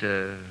private,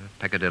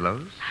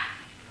 peccadillos.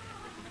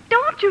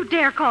 Don't you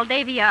dare call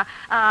Davy a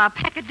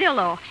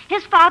peccadillo.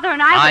 His father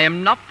and I... I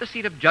am not the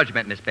seat of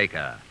judgment, Miss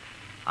Baker.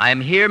 I am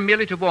here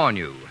merely to warn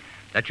you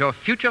that your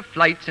future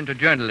flights into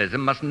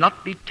journalism must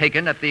not be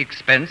taken at the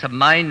expense of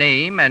my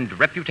name and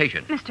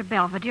reputation. Mr.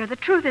 Belvedere, the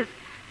truth is...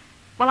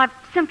 Well, I've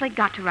simply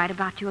got to write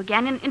about you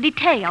again in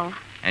detail.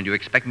 And you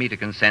expect me to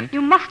consent?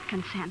 You must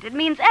consent. It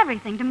means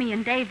everything to me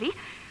and Davy.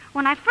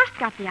 When I first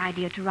got the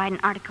idea to write an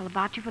article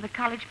about you for the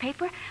college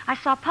paper, I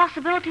saw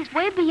possibilities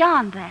way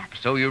beyond that.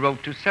 So you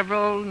wrote to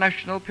several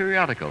national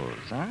periodicals,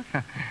 huh?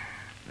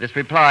 This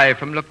reply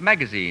from Look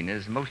magazine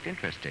is most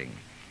interesting.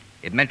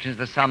 It mentions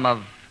the sum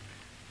of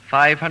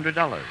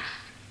 $500.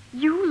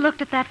 You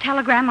looked at that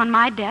telegram on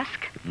my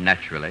desk?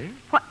 Naturally.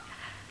 What?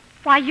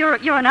 Why, you're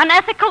an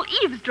unethical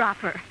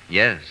eavesdropper.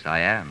 Yes, I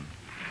am.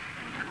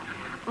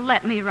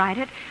 Let me write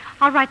it.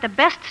 I'll write the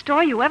best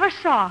story you ever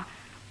saw.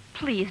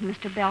 Please,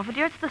 Mr.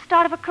 Belvedere, it's the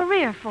start of a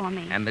career for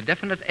me. And the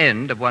definite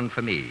end of one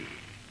for me.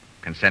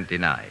 Consent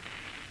denied.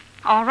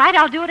 All right,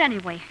 I'll do it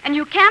anyway. And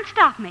you can't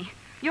stop me.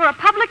 You're a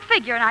public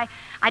figure, and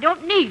I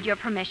don't need your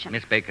permission.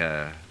 Miss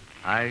Baker,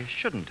 I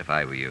shouldn't if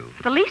I were you.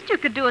 The least you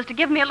could do is to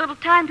give me a little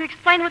time to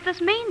explain what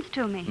this means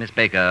to me. Miss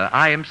Baker,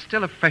 I am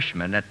still a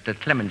freshman at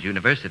Clemens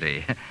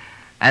University.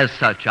 As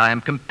such, I am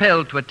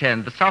compelled to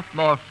attend the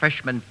sophomore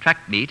freshman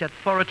track meet at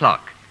 4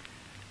 o'clock.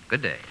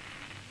 Good day.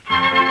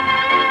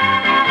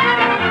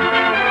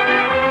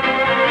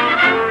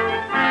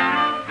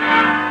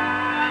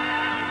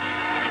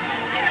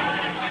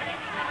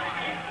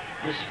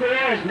 The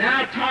score is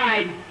now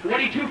tied.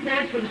 42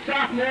 points for the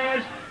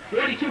sophomores,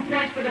 42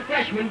 points for the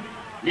freshmen.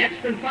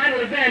 Next and final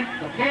event,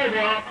 the pole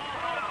vault.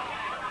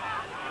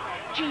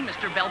 Gee,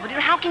 Mr. Belvedere,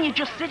 how can you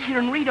just sit here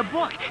and read a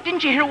book?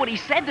 Didn't you hear what he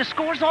said? The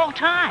score's all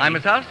tied. I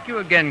must ask you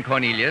again,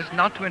 Cornelius,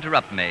 not to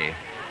interrupt me.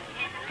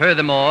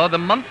 Furthermore, the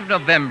month of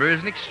November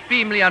is an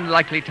extremely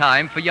unlikely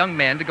time for young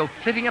men to go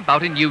flitting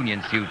about in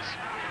union suits.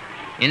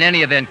 In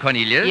any event,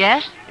 Cornelius...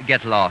 Yes?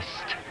 Get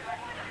lost.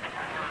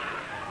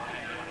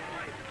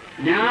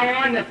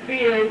 Now on the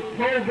field,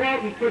 pole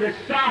vaulting for the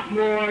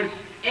sophomores,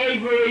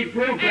 Avery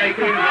Brubaker.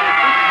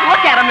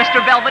 Look at him,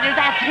 Mr. Belvedere.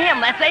 That's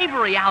him. That's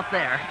Avery out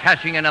there.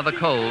 Catching another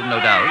cold, no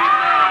doubt.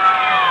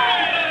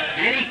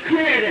 And he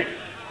cleared it.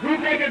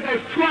 Brubaker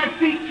goes 12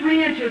 feet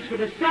 3 inches for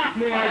the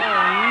sophomores.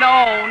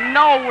 Oh,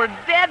 no, we're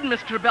dead,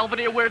 Mr.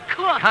 Belvedere. We're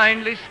cooked.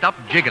 Kindly stop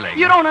jiggling.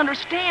 You don't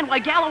understand why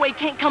Galloway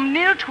can't come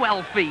near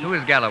 12 feet. Who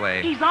is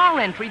Galloway? He's our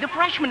entry, the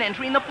freshman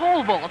entry in the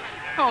pole vault.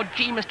 Oh,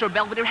 gee, Mr.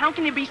 Belvedere, how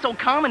can you be so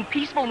calm and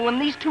peaceful when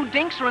these two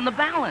dinks are in the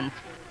balance?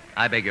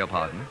 I beg your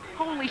pardon?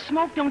 Holy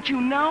smoke, don't you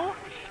know?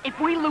 If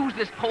we lose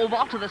this pole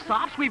vault to the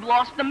Sops, we've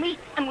lost the meet,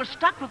 and we're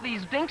stuck with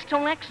these dinks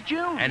till next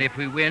June. And if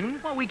we win?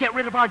 Well, we get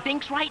rid of our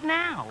dinks right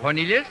now.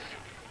 Cornelius,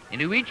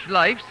 into each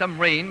life some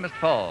rain must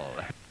fall.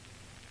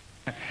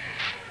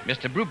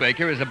 Mr.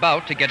 Brubaker is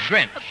about to get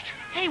drenched.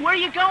 Hey, where are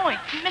you going?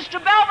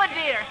 Mr.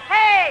 Belvedere,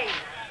 hey!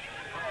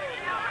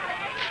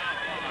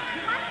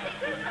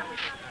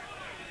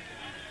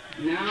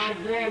 Now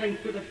bowling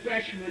for the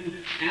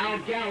freshman, Al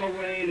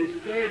Galloway, in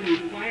his third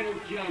and final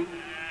jump.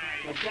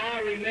 The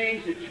bar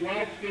remains at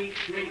 12 feet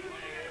 3.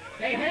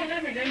 Hey, hold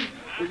everything.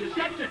 There's a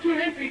substitute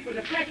entry for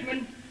the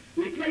freshman.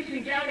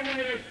 Replacing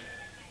Galloway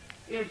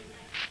is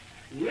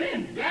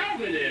Lynn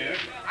Belvedere.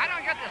 I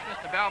don't get this,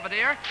 Mr.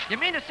 Belvedere. You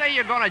mean to say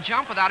you're going to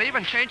jump without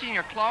even changing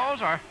your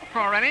clothes or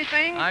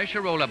anything? I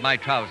shall roll up my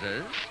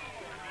trousers.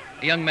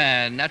 Young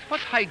man, at what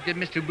height did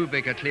Mr.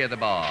 Brubaker clear the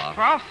bar?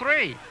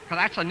 12'3".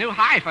 That's a new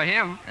high for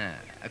him.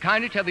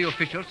 Kindly tell the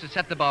officials to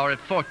set the bar at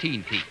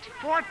 14 feet.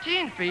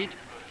 14 feet?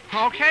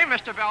 Okay,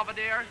 Mr.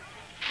 Belvedere.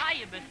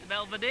 Hiya, Mr.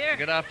 Belvedere.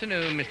 Good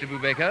afternoon, Mr.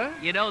 Brubaker.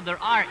 You know, there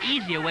are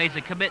easier ways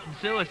of committing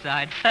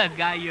suicide. A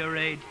guy your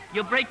age.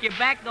 You'll break your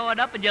back going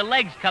up and your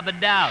legs coming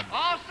down.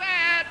 All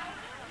set.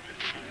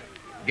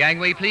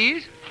 Gangway,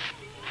 please.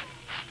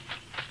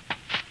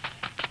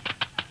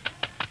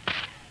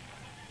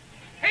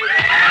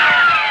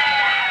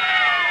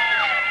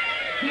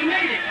 He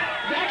made it.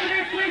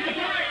 Belvedere clears the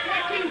bar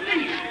at 14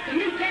 feet. The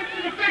new tenth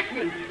for the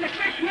freshman. The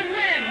freshman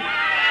wins.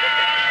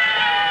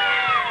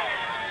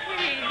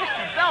 Hey,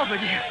 Mr.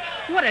 Belvedere,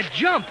 what a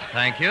jump.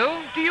 Thank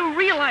you. Do you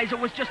realize it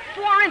was just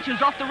 4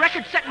 inches off the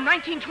record set in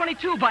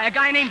 1922 by a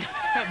guy named...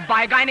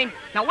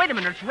 Now, wait a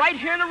minute. It's right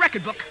here in the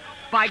record book.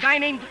 By a guy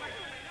named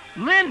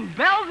Lynn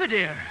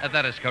Belvedere.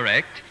 That is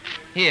correct.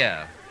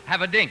 Here,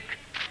 have a dink.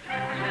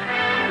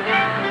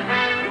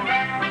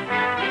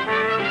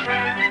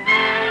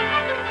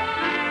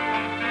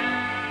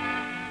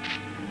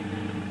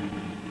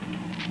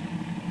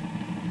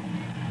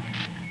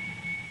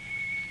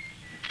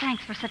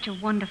 Thanks for such a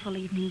wonderful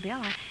evening,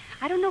 Bill.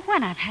 I don't know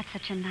when I've had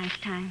such a nice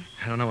time.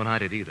 I don't know when I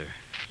did either.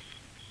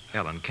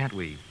 Ellen, can't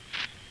we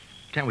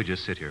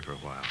just sit here for a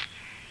while?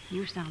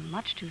 You sound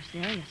much too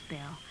serious,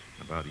 Bill.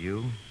 About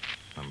you?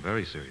 I'm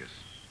very serious.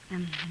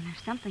 And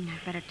there's something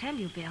I'd better tell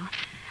you, Bill.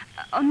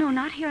 Oh, no,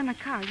 not here in the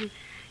car.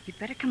 You'd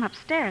better come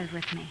upstairs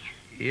with me.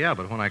 Yeah,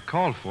 but when I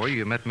called for you,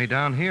 you met me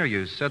down here.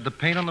 You said the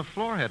paint on the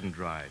floor hadn't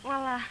dried.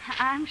 Well,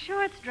 I'm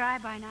sure it's dry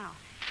by now.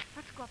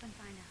 Let's go up and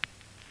find out.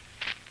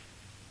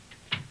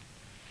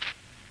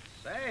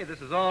 Say, this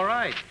is all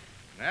right.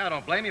 Now,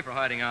 don't blame me for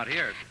hiding out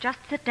here. Just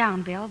sit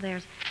down, Bill.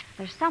 There's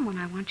someone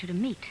I want you to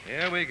meet.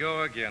 Here we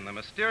go again. The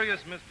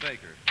mysterious Miss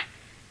Baker.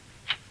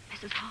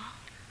 Mrs. Hall.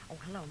 Oh,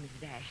 hello,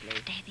 Mrs.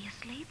 Ashley. Davy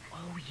asleep?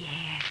 Oh,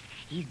 yes.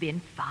 He's been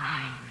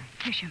fine.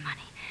 Here's your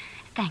money.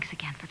 Thanks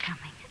again for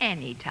coming.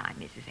 Anytime,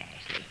 Mrs.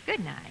 Ashley.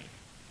 Good night.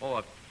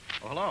 Oh,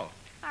 hello.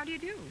 How do you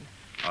do?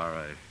 All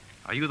right.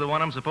 Are you the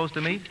one I'm supposed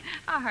to meet?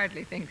 I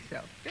hardly think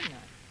so. Good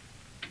night.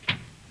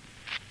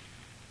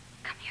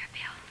 Come here,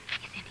 Bill.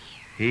 He's in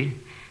here. He?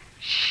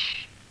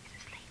 Shh.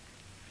 He's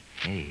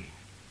asleep.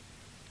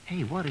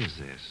 Hey, what is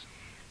this?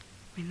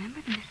 Remember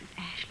the Mrs.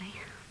 Ashley,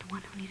 the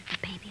one who needed a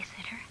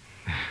babysitter?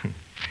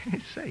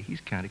 Say,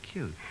 he's kind of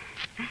cute.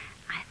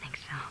 I think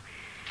so.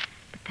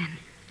 But then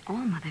all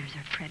mothers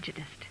are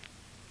prejudiced.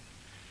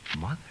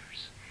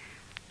 Mothers?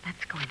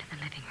 Let's go into the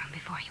living room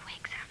before he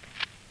wakes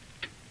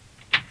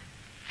up.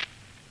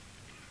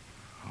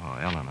 Oh,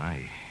 Ellen,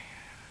 I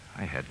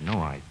had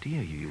no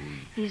idea you...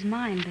 He's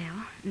mine,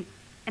 Bill.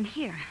 And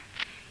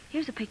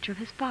here's a picture of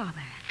his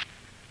father.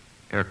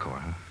 Air Corps,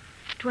 huh?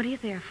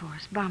 20th Air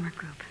Force, Bomber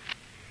Group.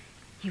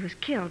 He was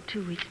killed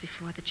 2 weeks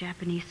before the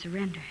Japanese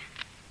surrender.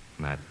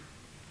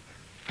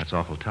 That's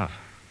awful tough.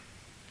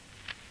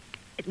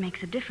 It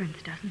makes a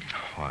difference, doesn't it?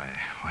 Why,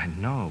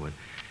 no,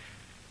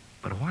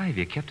 but why have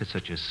you kept it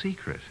such a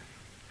secret?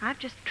 I've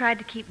just tried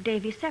to keep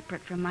Davy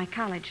separate from my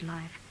college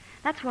life.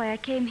 That's why I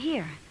came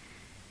here.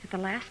 At the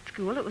last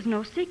school, it was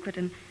no secret,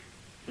 and,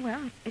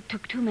 well, it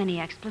took too many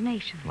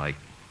explanations. Like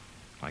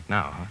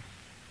now, huh?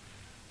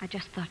 I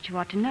just thought you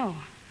ought to know.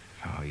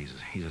 Oh,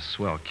 he's a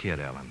swell kid,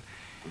 Ellen.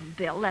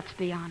 Bill, let's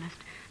be honest.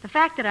 The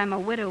fact that I'm a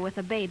widow with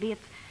a baby,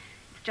 it's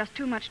just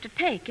too much to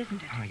take,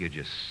 isn't it? Oh, you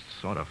just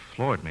sort of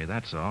floored me,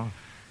 that's all.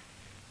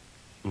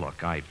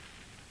 Look, I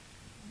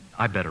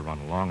better run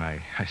along.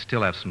 I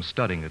still have some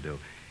studying to do.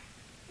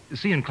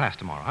 See you in class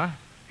tomorrow, huh?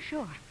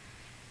 Sure.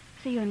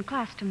 See you in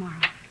class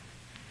tomorrow.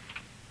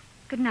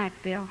 Good night,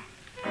 Bill.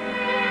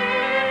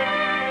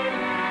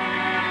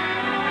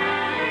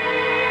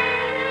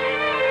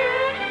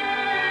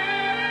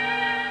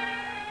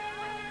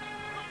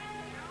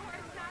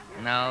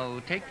 Now,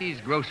 take these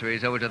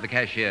groceries over to the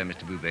cashier,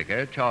 Mr.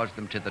 Brubaker. Charge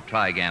them to the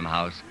Trigam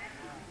house.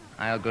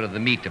 I'll go to the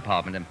meat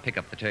department and pick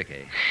up the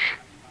turkey.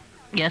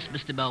 Yes,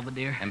 Mr.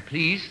 Belvedere. And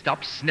please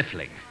stop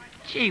sniffling.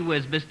 Gee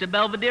whiz, Mr.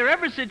 Belvedere,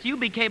 ever since you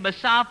became a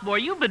sophomore,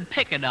 you've been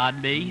picking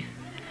on me.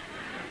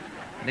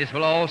 This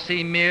will all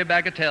seem mere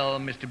bagatelle,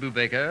 Mr.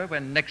 Brubaker,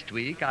 when next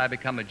week I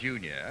become a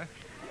junior.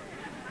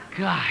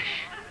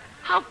 Gosh,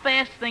 how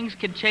fast things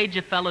can change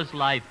a fellow's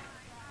life.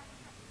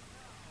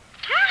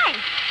 Hi.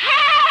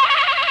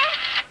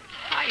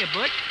 Hiya,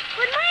 Butch.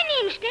 Well, my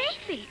name's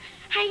Davy.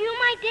 Are you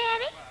my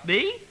daddy?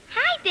 Me?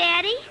 Hi,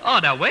 Daddy. Oh,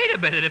 now, wait a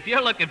minute. If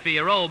you're looking for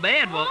your old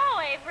man, well...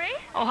 Hello, Avery.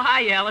 Oh,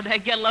 hi, Ellen. Hey,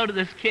 get a load of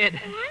this kid.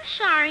 Oh, I'm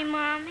sorry,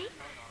 Mommy.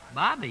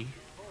 Bobby?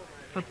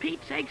 For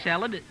Pete's sakes,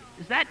 Ellen,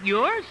 is that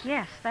yours?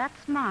 Yes,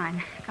 that's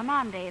mine. Come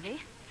on,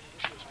 Davy.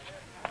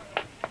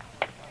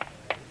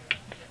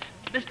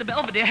 Mr.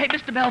 Belvedere. Hey,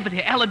 Mr.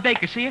 Belvedere. Ellen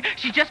Baker's here.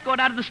 She's just going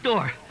out of the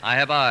store. I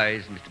have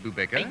eyes, Mr.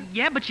 Brubaker.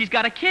 Yeah, but she's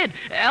got a kid.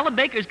 Ellen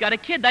Baker's got a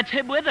kid. That's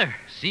him with her.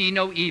 See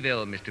no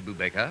evil, Mr.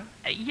 Brubaker.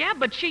 Yeah,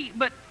 but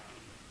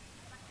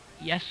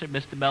Yes, sir,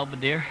 Mr.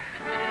 Belvedere.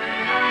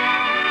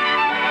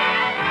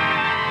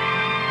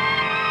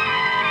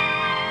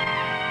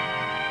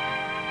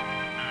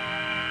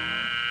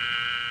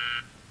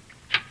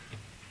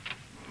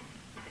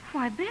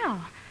 Why, Bill.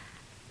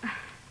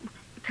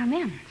 Come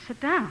in.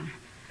 Sit down.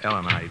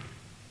 Ellen,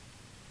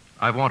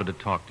 I've wanted to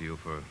talk to you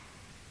for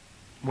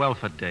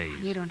days.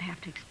 You don't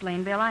have to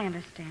explain, Bill. I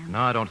understand. No,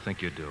 I don't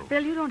think you do.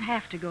 Bill, you don't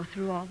have to go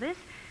through all this.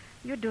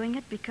 You're doing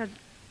it because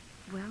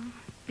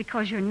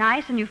you're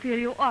nice and you feel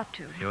you ought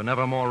to. You're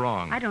never more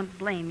wrong. I don't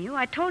blame you.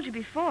 I told you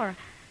before.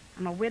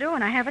 I'm a widow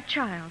and I have a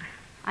child.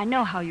 I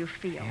know how you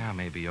feel. Yeah,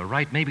 maybe you're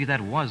right. Maybe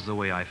that was the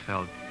way I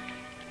felt.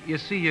 You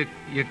see,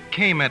 you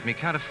came at me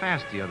kind of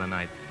fast the other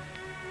night.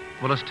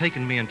 Well, it's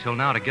taken me until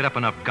now to get up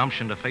enough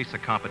gumption to face the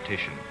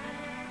competition.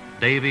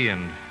 Davy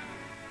and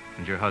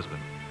your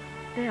husband.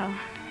 Bill,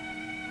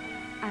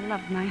 I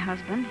loved my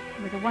husband.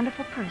 He was a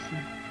wonderful person.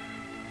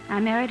 I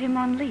married him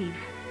on leave.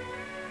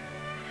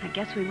 I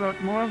guess we wrote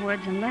more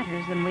words and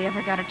letters than we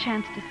ever got a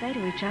chance to say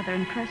to each other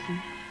in person.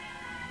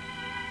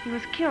 He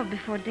was killed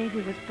before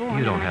Davy was born.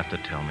 You don't have to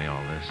tell me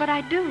all this. But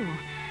I do.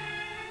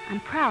 I'm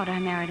proud I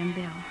married him,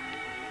 Bill.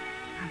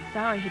 I'm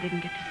sorry he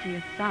didn't get to see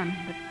his son,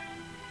 but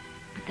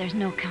there's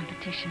no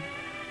competition.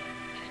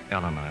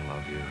 Ellen, I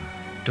love you.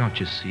 Don't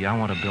you see? I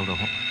want to build a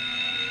home.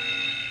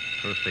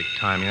 Perfect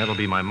timing. That'll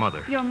be my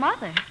mother. Your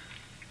mother?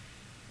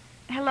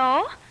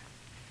 Hello?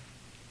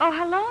 Oh,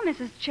 hello,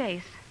 Mrs.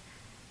 Chase.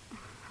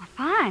 Oh,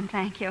 fine,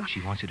 thank you. She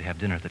wants you to have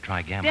dinner at the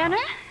Trigam Dinner?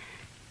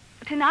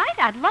 House. Tonight?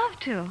 I'd love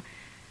to.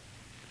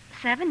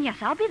 7? Yes,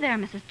 I'll be there,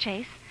 Mrs.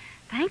 Chase.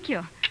 Thank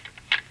you.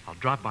 I'll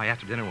drop by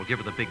after dinner and we'll give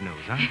her the big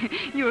news, huh?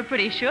 You were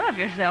pretty sure of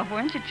yourself,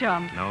 weren't you,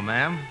 chum? No,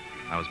 ma'am.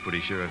 I was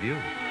pretty sure of you.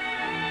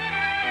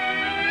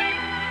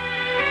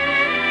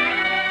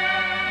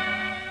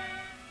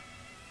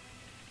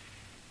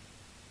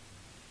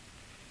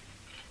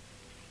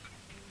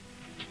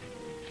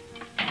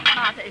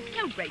 Martha is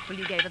so grateful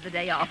you gave her the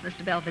day off,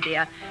 Mr.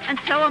 Belvedere. And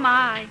so am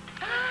I.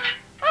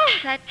 Oh,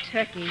 that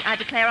turkey. I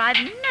declare I've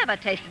never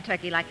tasted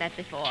turkey like that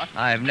before.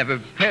 I've never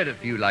prepared it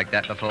for you like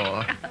that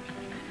before.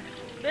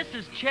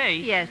 Mrs.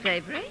 Chase. Yes,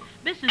 Avery?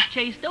 Mrs.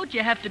 Chase, don't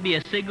you have to be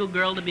a single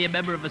girl to be a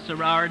member of a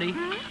sorority?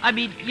 I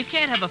mean, you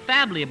can't have a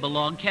family and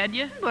belong, can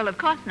you? Well, of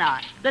course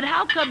not. Then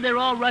how come they're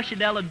all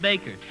rushing Ellen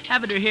Baker,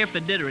 having her here for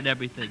dinner and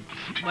everything?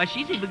 Why,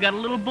 she's even got a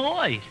little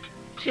boy.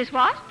 She's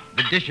what?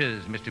 The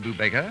dishes, Mr.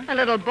 Brubaker. A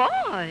little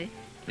boy.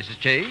 Mrs.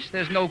 Chase,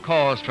 there's no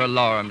cause for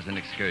alarms and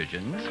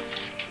excursions.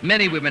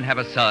 Many women have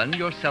a son,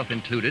 yourself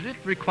included. It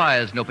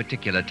requires no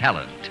particular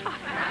talent.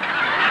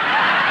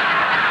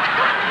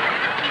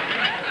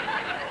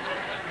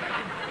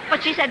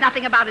 But she said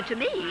nothing about it to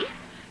me.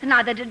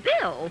 Neither did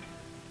Bill.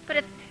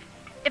 But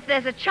if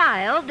there's a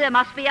child, there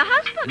must be a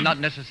husband. Not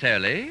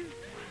necessarily.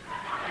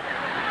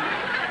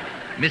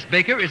 Miss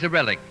Baker is a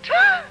relict.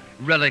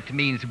 Relict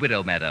means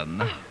widow,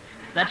 madam.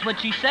 That's what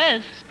she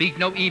says. Speak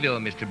no evil,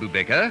 Mr.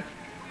 Brubaker.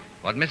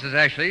 What Mrs.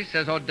 Ashley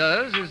says or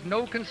does is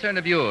no concern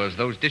of yours.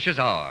 Those dishes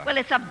are. Well,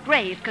 it's of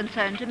grave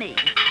concern to me.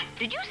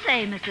 Did you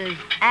say Mrs.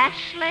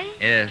 Ashley?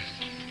 Yes.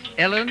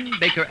 Ellen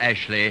Baker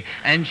Ashley,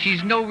 and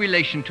she's no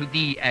relation to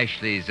the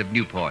Ashleys of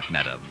Newport,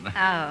 madam.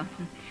 Oh.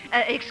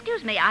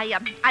 Excuse me,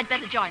 I'd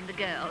better join the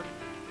girls.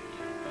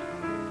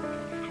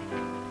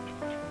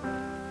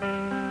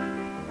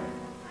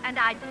 And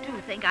I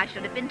do think I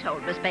should have been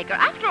told, Miss Baker.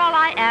 After all,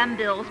 I am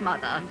Bill's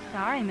mother. I'm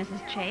sorry,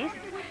 Mrs. Chase.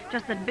 It's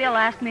just that Bill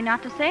asked me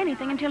not to say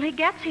anything until he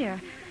gets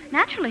here.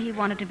 Naturally, he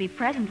wanted to be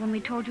present when we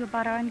told you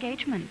about our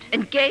engagement.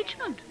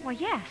 Engagement? Well,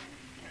 yes.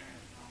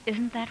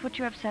 Isn't that what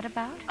you're upset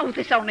about? Oh,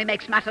 this only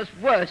makes matters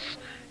worse,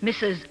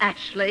 Mrs.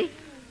 Ashley.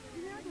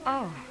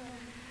 Oh.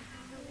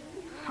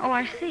 Oh,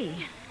 I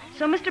see.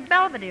 So Mr.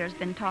 Belvedere's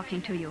been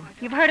talking to you.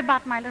 You've heard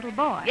about my little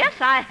boy. Yes,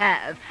 I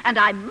have. And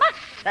I must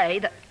say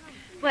that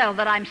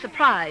I'm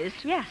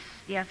surprised. Yes,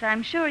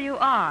 I'm sure you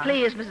are.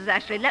 Please, Mrs.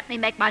 Ashley, let me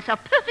make myself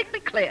perfectly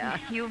clear.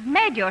 You've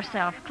made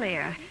yourself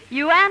clear.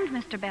 You and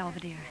Mr.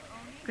 Belvedere.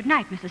 Good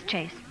night, Mrs.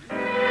 Chase.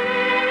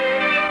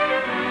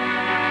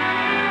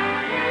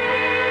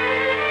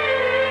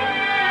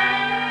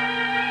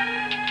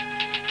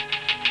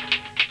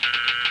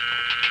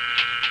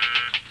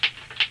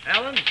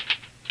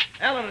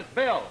 Ellen, it's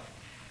Bill.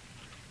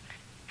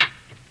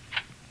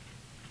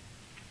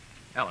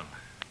 Ellen,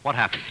 what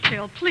happened?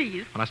 Bill,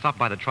 please. When I stopped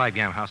by the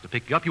Trigam house to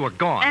pick you up, you were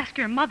gone. Ask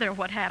your mother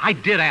what happened. I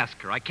did ask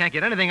her. I can't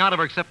get anything out of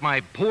her except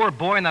my poor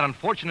boy and that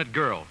unfortunate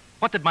girl.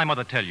 What did my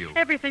mother tell you?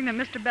 Everything that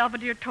Mr.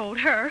 Belvedere told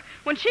her.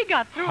 When she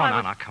got through,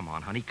 now, come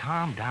on, honey.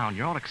 Calm down.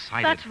 You're all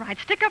excited. That's right.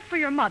 Stick up for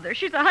your mother.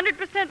 She's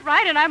 100%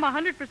 right, and I'm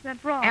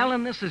 100% wrong.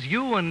 Ellen, this is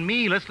you and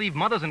me. Let's leave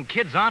mothers and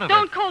kids out of it.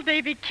 Don't call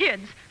Davy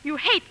kids. You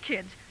hate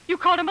kids. You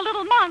called him a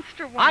little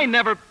monster once. I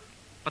never...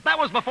 But that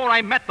was before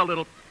I met the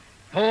little...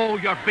 Oh,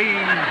 you're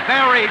being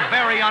very,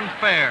 very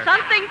unfair.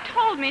 Something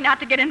told me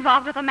not to get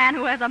involved with a man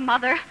who has a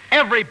mother.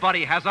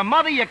 Everybody has a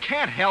mother. You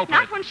can't help it.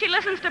 Not when she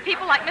listens to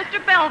people like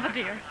Mr.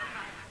 Belvedere.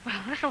 Well,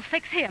 this'll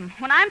fix him.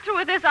 When I'm through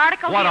with this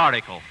article... What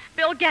article?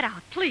 Bill, get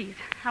out, please.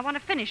 I want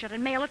to finish it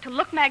and mail it to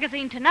Look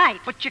magazine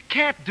tonight. But you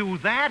can't do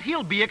that.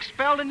 He'll be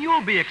expelled and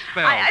you'll be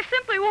expelled. I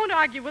simply won't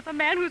argue with a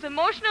man who's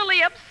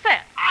emotionally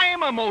upset.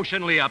 I'm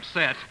emotionally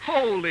upset.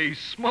 Holy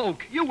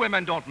smoke. You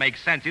women don't make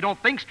sense. You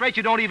don't think straight.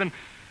 You don't even...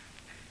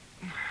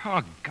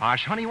 Oh,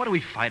 gosh, honey, what are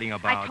we fighting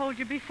about? I told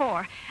you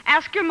before.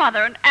 Ask your mother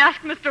and ask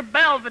Mr.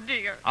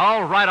 Belvedere.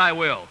 All right, I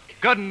will.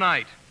 Good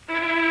night.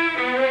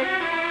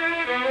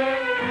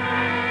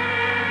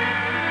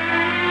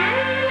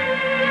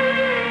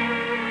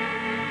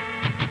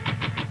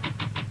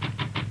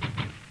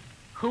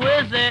 Who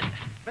is it?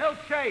 Bill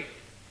Chase.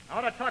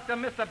 I want to talk to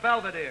Mr.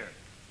 Belvedere.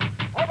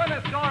 Open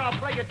this door, I'll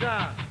break it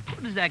down.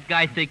 Who does that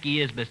guy think he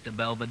is, Mr.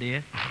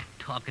 Belvedere?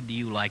 Talking to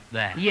you like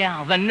that.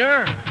 Yeah, the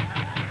nerve.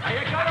 Are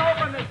you going to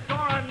open this door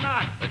or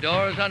not? The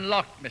door is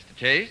unlocked, Mr.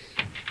 Chase.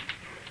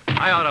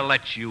 I ought to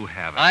let you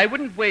have it. I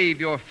wouldn't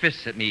wave your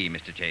fists at me,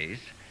 Mr. Chase.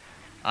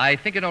 I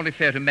think it only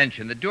fair to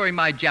mention that during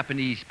my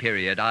Japanese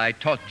period, I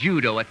taught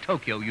judo at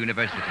Tokyo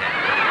University.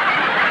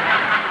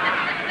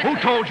 Who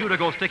told you to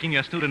go sticking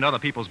your snoot into other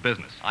people's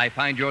business? I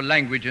find your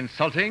language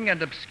insulting and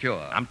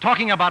obscure. I'm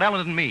talking about Ellen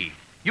and me.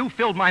 You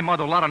filled my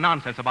mother with a lot of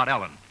nonsense about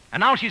Ellen.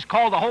 And now she's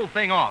called the whole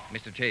thing off.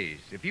 Mr. Chase,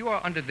 if you are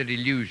under the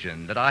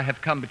delusion that I have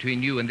come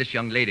between you and this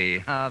young lady,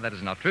 that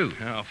is not true.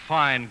 Oh,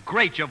 fine.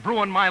 Great. You've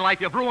ruined my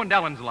life. You've ruined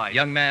Ellen's life.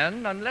 Young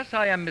man, unless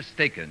I am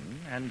mistaken,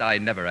 and I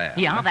never am.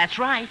 Yeah, that's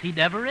right. He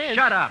never is.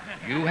 Shut up.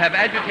 You have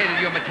agitated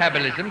your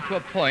metabolism to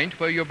a point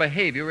where your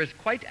behavior is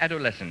quite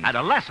adolescent.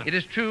 Adolescent? It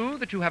is true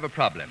that you have a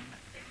problem.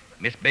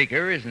 Miss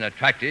Baker is an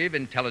attractive,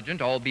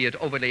 intelligent, albeit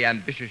overly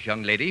ambitious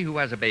young lady who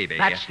has a baby.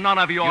 That's none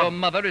of your... Your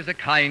mother is a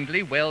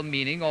kindly,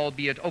 well-meaning,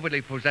 albeit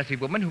overly possessive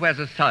woman who has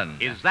a son.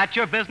 Is that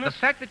your business? The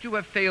fact that you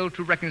have failed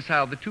to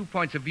reconcile the 2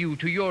 points of view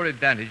to your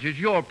advantage is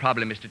your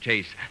problem, Mr.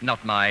 Chase,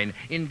 not mine.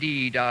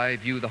 Indeed, I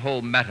view the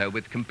whole matter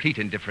with complete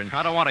indifference.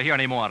 I don't want to hear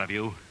any more out of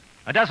you.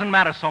 It doesn't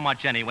matter so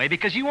much anyway,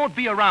 because you won't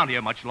be around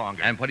here much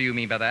longer. And what do you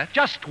mean by that?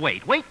 Just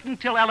wait. Wait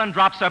until Ellen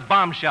drops her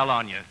bombshell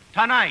on you.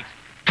 Tonight.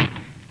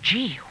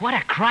 Gee, what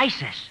a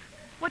crisis.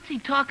 What's he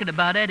talking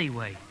about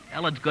anyway?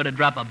 Ellen's going to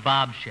drop a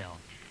bombshell.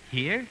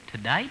 Here?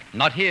 Tonight?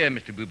 Not here,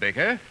 Mr.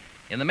 Brubaker.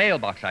 In the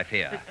mailbox, I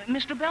fear.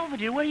 Mr.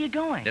 Belvedere, where are you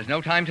going? There's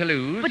no time to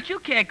lose. But you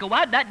can't go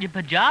out, not in your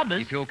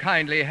pajamas. If you'll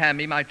kindly hand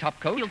me my top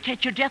coat. You'll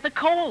catch your death of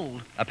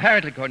cold.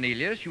 Apparently,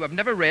 Cornelius, you have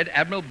never read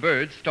Admiral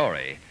Byrd's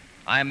story.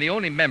 I am the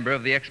only member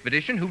of the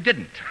expedition who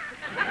didn't.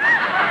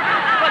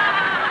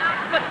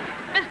 But,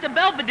 Mr.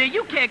 Belvedere,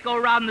 you can't go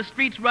around the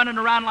streets running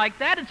around like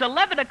that. It's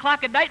 11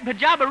 o'clock at night and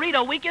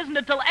Pajamarito week isn't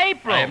until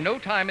April. I have no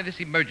time in this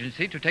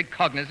emergency to take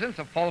cognizance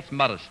of false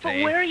modesty.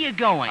 But where are you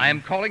going? I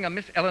am calling on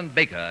Miss Ellen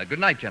Baker. Good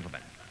night,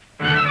 gentlemen.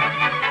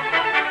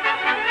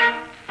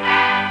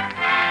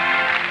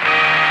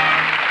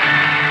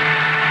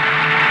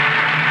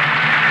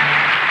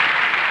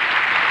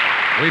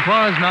 We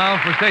pause now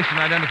for station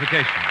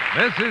identification.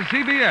 This is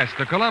CBS,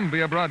 the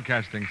Columbia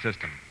Broadcasting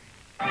System.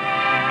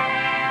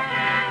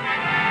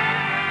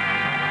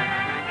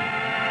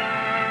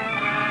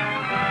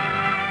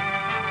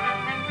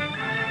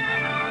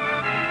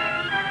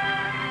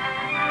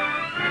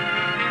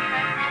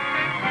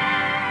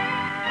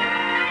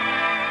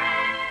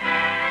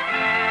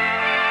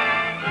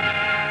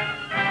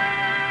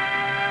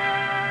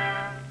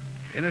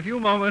 In a few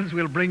moments,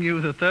 we'll bring you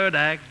the third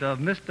act of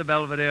Mr.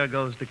 Belvedere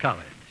Goes to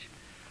College.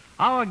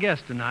 Our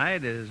guest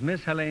tonight is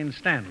Miss Helene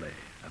Stanley,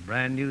 a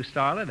brand new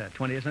starlet at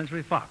 20th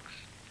Century Fox.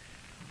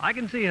 I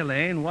can see,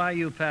 Helene, why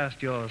you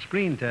passed your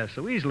screen test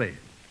so easily.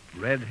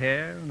 Red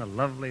hair and a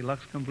lovely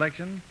Lux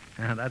complexion.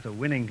 That's a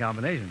winning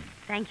combination.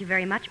 Thank you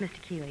very much,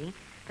 Mr. Keeley.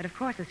 But of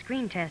course, a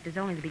screen test is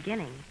only the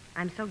beginning.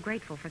 I'm so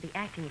grateful for the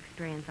acting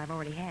experience I've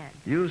already had.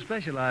 You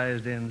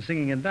specialized in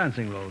singing and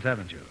dancing roles,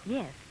 haven't you?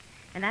 Yes,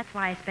 and that's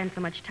why I spend so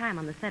much time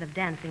on the set of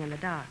Dancing in the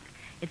Dark.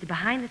 It's a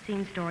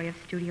behind-the-scenes story of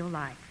studio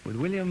life. With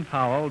William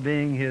Powell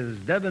being his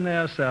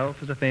debonair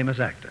self as a famous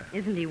actor.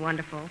 Isn't he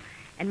wonderful?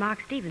 And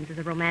Mark Stevens is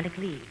a romantic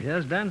lead.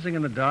 Yes, Dancing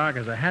in the Dark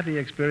is a happy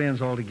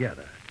experience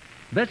altogether.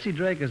 Betsy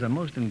Drake is a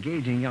most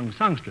engaging young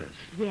songstress.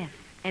 Yes,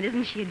 and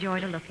isn't she a joy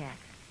to look at?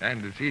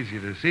 And it's easy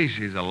to see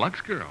she's a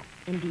Lux girl.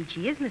 Indeed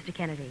she is, Mr.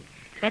 Kennedy.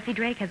 Betsy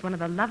Drake has one of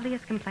the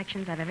loveliest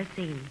complexions I've ever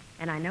seen.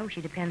 And I know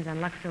she depends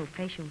on Lux Soap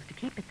facials to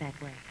keep it that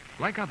way.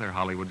 Like other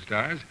Hollywood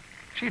stars,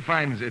 she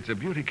finds it's a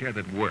beauty care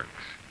that works.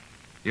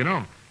 You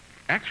know,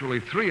 actually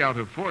 3 out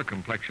of 4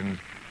 complexions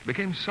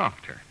became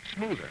softer,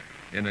 smoother,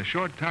 in a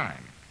short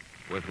time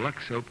with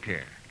Lux Soap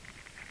Care.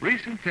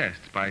 Recent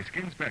tests by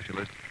skin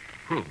specialists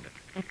proved it.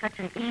 It's such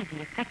an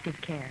easy, effective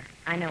care.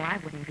 I know I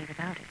wouldn't be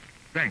without it.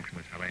 Thanks,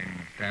 Miss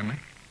Helene Stanley.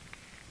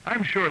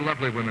 I'm sure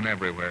lovely women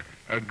everywhere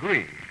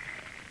agree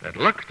that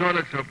Lux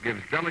Toilet Soap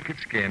gives delicate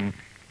skin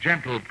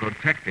gentle,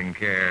 protecting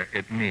care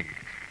it needs.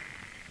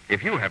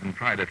 If you haven't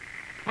tried it,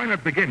 why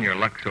not begin your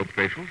Lux Soap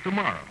facials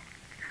tomorrow?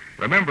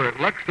 Remember,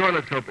 Lux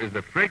Toilet Soap is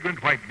the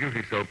fragrant white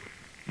beauty soap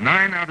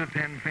 9 out of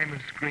 10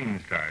 famous screen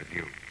stars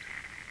use.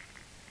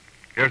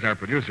 Here's our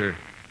producer,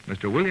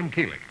 Mr. William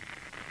Keeling.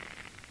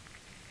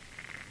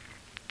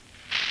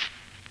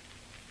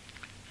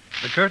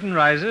 The curtain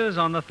rises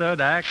on the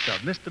third act of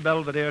Mr.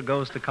 Belvedere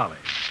Goes to College,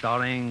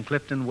 starring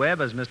Clifton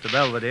Webb as Mr.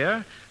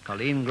 Belvedere,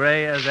 Colleen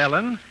Gray as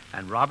Ellen,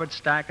 and Robert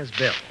Stack as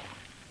Bill.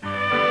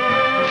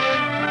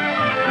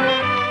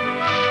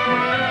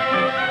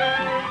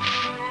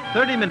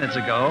 "30 minutes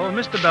ago,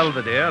 Mr.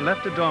 Belvedere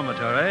left the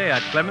dormitory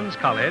at Clemens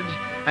College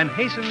and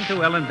hastened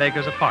to Ellen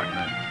Baker's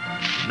apartment.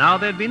 Now,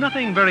 there'd be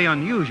nothing very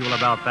unusual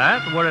about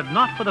that were it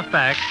not for the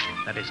fact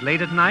that it's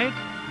late at night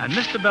and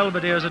Mr.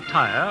 Belvedere's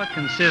attire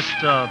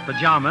consists of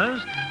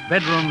pajamas,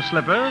 bedroom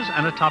slippers,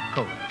 and a top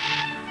coat.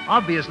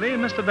 Obviously,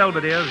 Mr.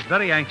 Belvedere's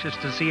very anxious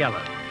to see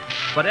Ellen,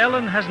 but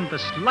Ellen hasn't the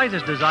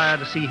slightest desire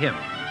to see him.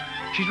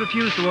 She's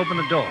refused to open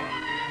the door,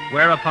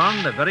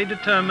 whereupon the very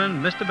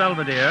determined Mr.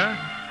 Belvedere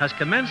has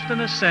commenced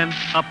an ascent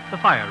up the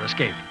fire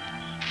escape.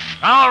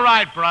 All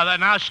right, brother.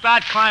 Now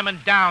start climbing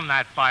down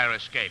that fire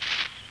escape.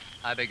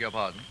 I beg your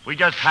pardon? We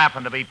just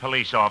happen to be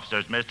police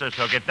officers, mister,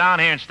 so get down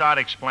here and start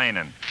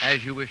explaining.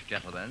 As you wish,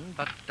 gentlemen,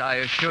 but I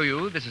assure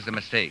you this is a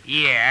mistake.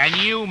 Yeah, and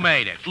you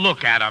made it.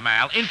 Look at him,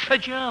 Al. In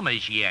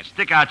pajamas, yes.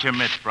 Stick out your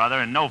mitts, brother,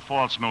 and no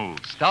false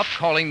moves. Stop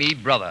calling me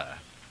brother.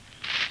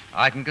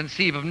 I can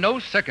conceive of no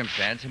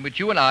circumstance in which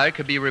you and I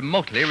could be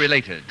remotely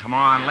related. Come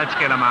on, let's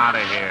get him out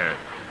of here.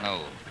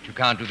 No, but you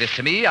can't do this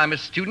to me. I'm a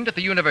student at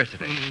the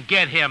university.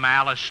 Get him,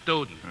 Al, a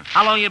student.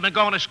 How long you been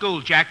going to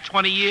school, Jack?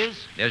 20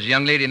 years? There's a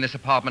young lady in this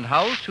apartment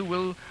house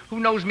who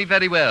knows me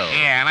very well.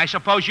 Yeah, and I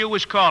suppose you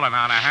was calling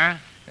on her, huh?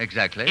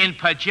 Exactly. In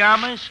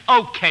pajamas?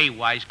 Okay,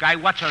 wise guy.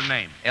 What's her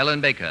name? Ellen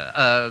Baker.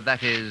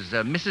 That is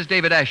Mrs.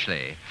 David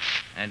Ashley.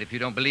 And if you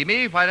don't believe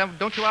me, why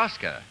don't you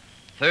ask her?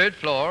 3rd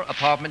floor,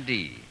 apartment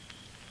D.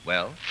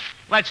 Well?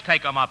 Let's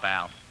take him up,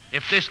 Al.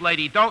 If this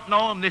lady don't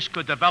know him, this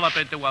could develop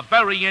into a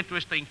very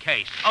interesting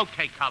case.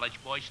 Okay, college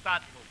boys,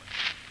 start moving.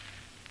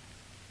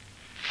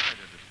 Sorry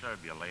to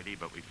disturb you, lady,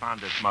 but we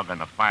found this mug on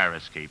the fire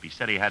escape. He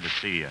said he had to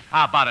see you.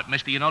 How about it,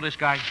 mister? You know this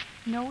guy?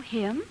 Know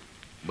him?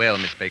 Well,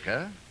 Miss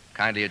Baker,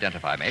 kindly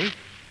identify me.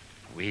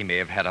 We may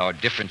have had our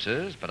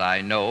differences, but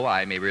I know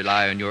I may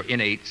rely on your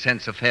innate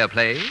sense of fair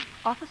play.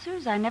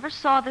 Officers, I never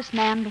saw this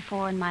man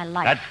before in my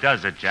life. That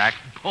does it, Jack.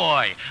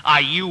 Boy,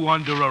 are you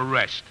under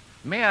arrest.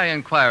 May I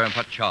inquire on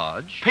what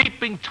charge?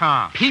 Peeping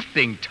Tom.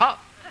 Peeping Tom?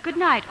 Good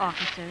night,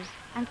 officers,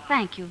 and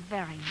thank you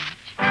very much.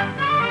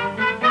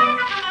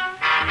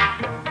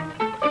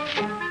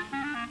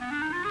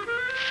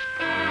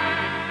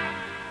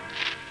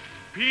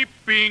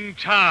 Peeping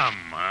Tom,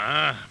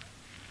 huh?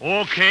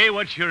 Okay,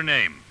 what's your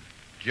name?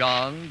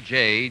 John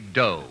J.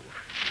 Doe.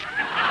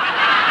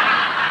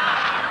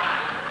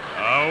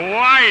 A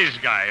wise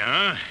guy,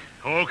 huh?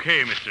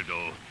 Okay, Mr.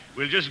 Doe.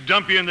 We'll just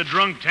dump you in the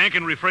drunk tank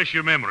and refresh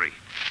your memory.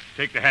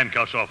 Take the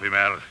handcuffs off him,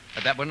 Al.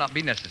 That will not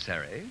be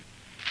necessary.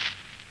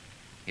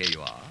 Here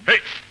you are.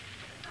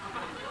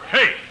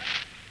 Hey,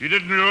 you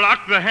didn't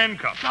lock the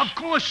handcuffs. Of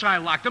course I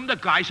locked him. The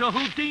guy's a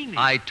Houdini.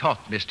 I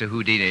taught Mr.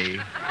 Houdini.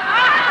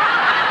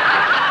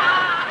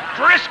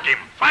 Frisk him.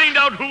 Find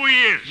out who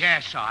he is.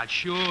 Yes, Sarge.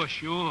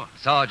 Sure.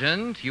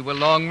 Sergeant, you will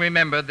long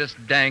remember this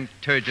dank,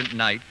 turgent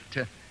night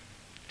to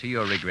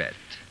your regret.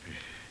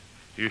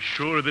 You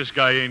sure this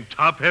guy ain't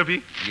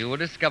top-heavy? You will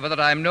discover that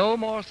I'm no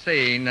more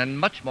sane and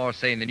much more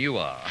sane than you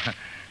are.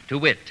 To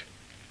wit,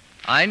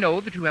 I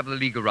know that you have the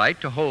legal right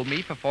to hold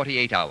me for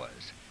 48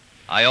 hours.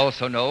 I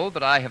also know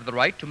that I have the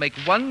right to make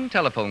one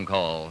telephone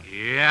call.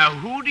 Yeah,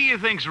 who do you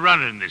think's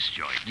running this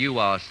joint? You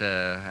are,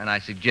 sir, and I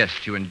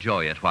suggest you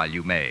enjoy it while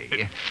you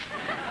may.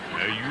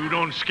 You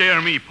don't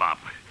scare me, Pop.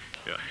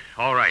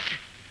 All right,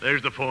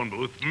 there's the phone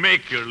booth.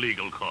 Make your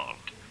legal call.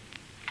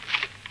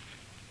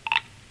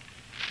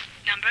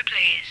 Number,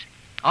 please.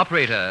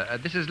 Operator,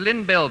 this is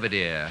Lynn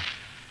Belvedere.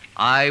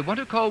 I want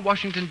to call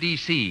Washington,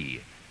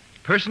 D.C.,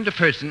 person to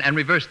person, and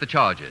reverse the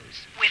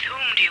charges. With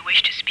whom do you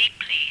wish to speak,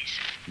 please?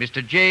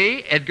 Mr.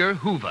 J. Edgar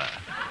Hoover.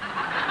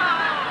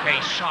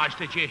 Hey, Sarge,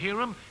 did you hear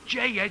him?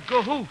 J.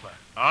 Edgar Hoover.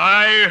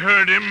 I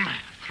heard him.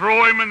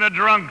 Throw him in the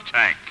drunk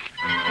tank.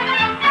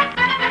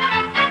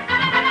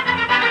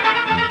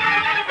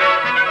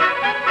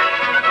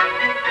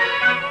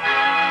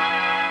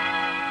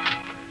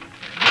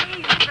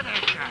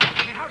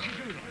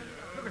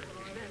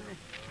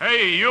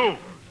 Hey, you.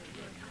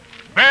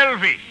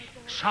 Belvy.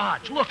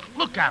 Sarge,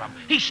 look at him.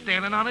 He's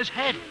standing on his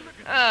head.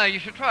 You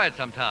should try it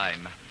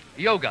sometime.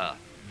 Yoga.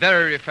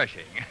 Very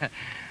refreshing.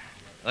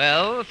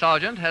 Well,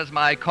 Sergeant, has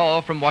my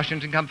call from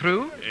Washington come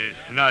through?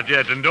 Not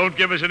yet, and don't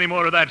give us any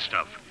more of that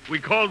stuff. We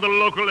called the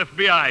local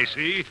FBI,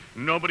 see?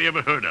 Nobody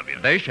ever heard of you.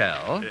 They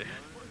shall.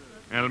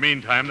 In the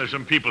meantime, there's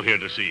some people here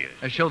to see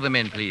you. Show them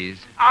in, please.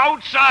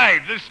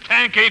 Outside! This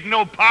tank ain't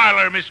no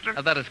parlor, mister.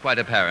 That is quite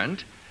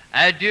apparent.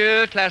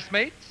 Adieu,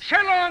 classmates. So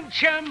long,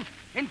 chum,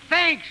 and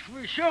thanks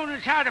for showing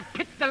us how to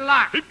pick the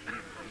lock.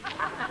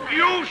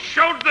 You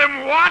showed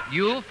them what?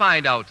 You'll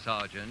find out,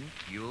 Sergeant.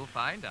 You'll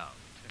find out.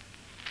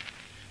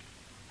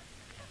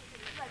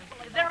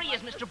 There he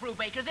is, Mr.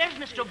 Brubaker. There's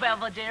Mr.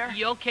 Belvedere.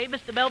 You okay,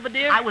 Mr.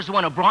 Belvedere? I was the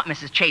one who brought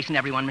Mrs. Chase and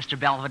everyone, Mr.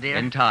 Belvedere.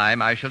 In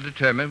time, I shall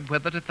determine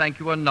whether to thank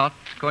you or not,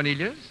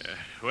 Cornelius.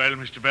 Well,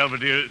 Mr.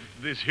 Belvedere,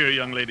 this here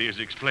young lady has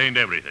explained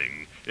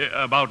everything.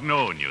 About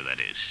knowing you, that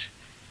is.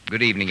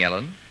 Good evening,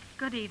 Ellen.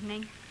 Good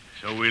evening.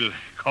 So we'll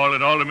call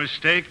it all a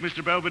mistake,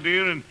 Mr.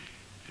 Belvedere, and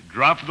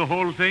drop the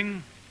whole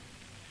thing?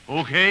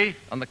 Okay?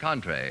 On the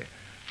contrary,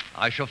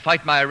 I shall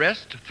fight my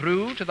arrest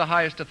through to the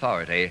highest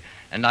authority,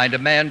 and I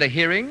demand a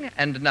hearing,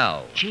 and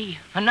now. Gee,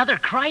 another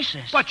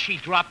crisis. But she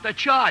dropped the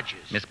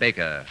charges. Miss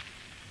Baker,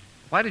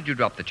 why did you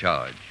drop the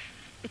charge?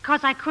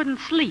 Because I couldn't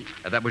sleep.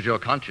 That was your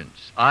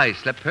conscience. I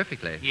slept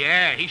perfectly.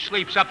 Yeah, he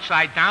sleeps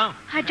upside down.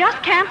 I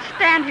just can't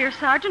stand here,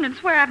 Sergeant, and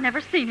swear I've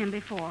never seen him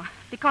before.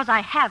 Because I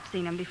have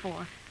seen him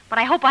before. But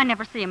I hope I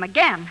never see him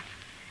again.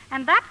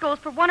 And that goes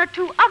for one or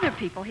two other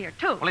people here,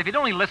 too. Well, if you'd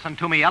only listen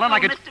to me, Ellen, I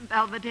could... Mr.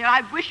 Belvedere,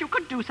 I wish you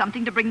could do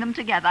something to bring them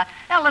together.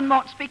 Ellen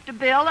won't speak to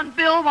Bill, and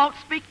Bill won't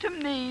speak to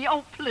me.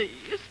 Oh,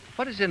 please.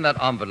 What is in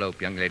that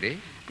envelope, young lady?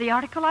 The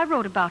article I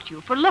wrote about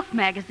you for Look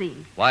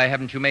magazine. Why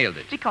haven't you mailed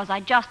it? Because I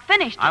just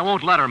finished it. I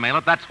won't let her mail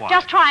it, that's why.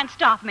 Just try and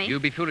stop me.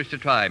 You'd be foolish to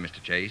try,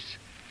 Mr. Chase.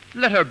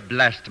 Let her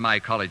blast my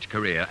college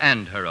career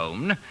and her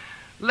own.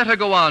 Let her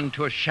go on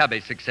to a shabby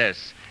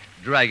success,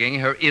 dragging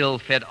her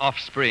ill-fed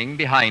offspring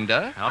behind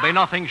her. There'll be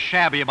nothing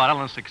shabby about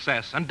Ellen's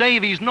success. And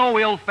Davy's no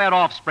ill-fed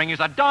offspring. He's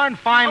a darn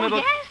fine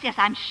little... Yes,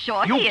 I'm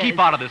sure You he is. keep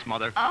out of this,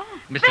 Mother. Oh,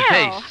 Mr.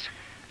 Bill. Chase,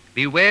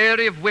 be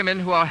wary of women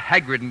who are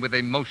hag-ridden with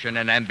emotion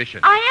and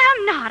ambition. I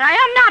am not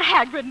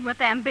hag-ridden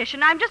with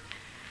ambition. I'm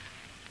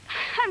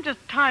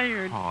just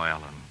tired. Oh,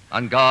 Ellen.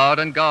 On guard,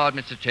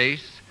 Mr.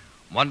 Chase.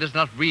 One does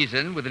not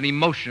reason with an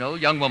emotional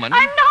young woman.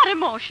 I'm not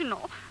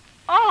emotional.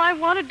 All I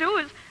want to do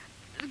is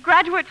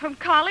graduate from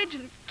college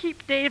and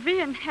keep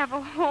Davy and have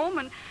a home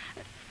and...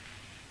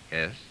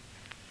 Yes?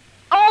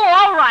 Oh,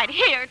 all right.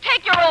 Here,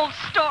 take your old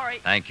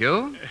story. Thank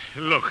you.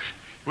 Look,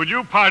 would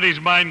you parties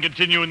mind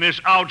continuing this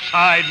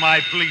outside my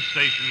police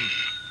station?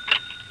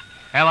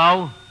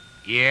 Hello?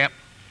 Yep.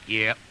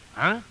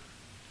 Huh?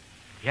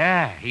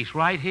 Yeah, he's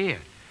right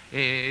here.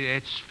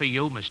 It's for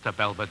you, Mr.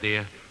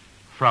 Belvedere.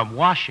 From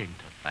Washington.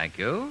 Thank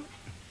you.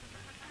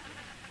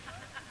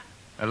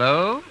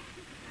 Hello?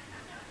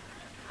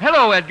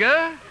 Hello,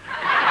 Edgar.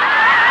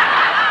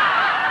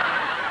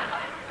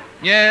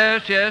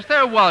 Yes,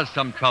 there was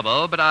some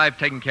trouble, but I've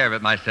taken care of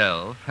it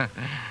myself.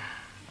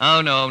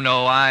 Oh,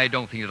 no, I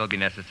don't think it'll be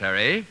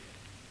necessary.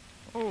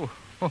 Oh,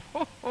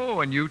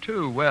 and you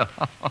too. Well,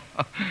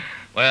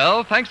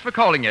 well, thanks for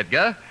calling,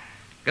 Edgar.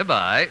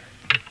 Goodbye.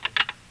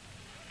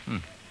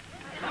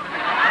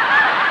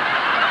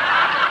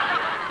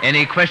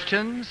 Any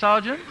questions,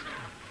 Sergeant?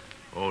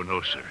 Oh,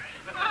 no, sir.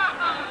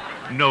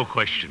 No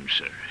questions,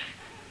 sir.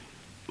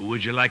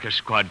 Would you like a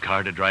squad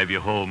car to drive you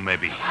home,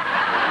 maybe?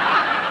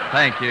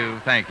 Thank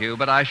you,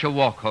 but I shall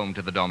walk home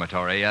to the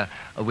dormitory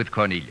with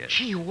Cornelius.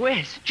 Gee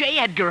whiz, J.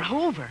 Edgar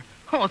Hoover.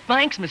 Oh,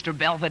 thanks, Mr.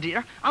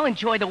 Belvedere. I'll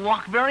enjoy the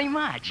walk very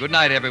much. Good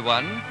night,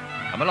 everyone.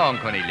 Come along,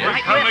 Cornelius.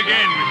 Right, Come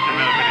again, Mr.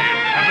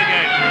 Belvedere. Come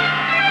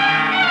again.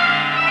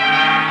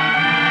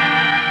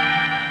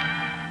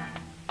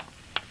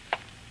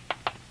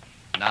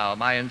 Now,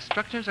 my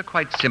instructions are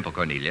quite simple,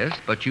 Cornelius,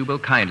 but you will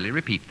kindly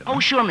repeat them. Oh,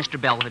 sure, Mr.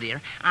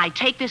 Belvedere. I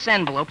take this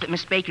envelope that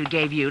Miss Baker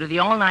gave you to the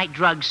all-night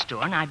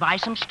drugstore, and I buy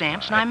some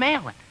stamps, and I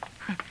mail it.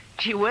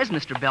 Gee whiz,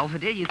 Mr.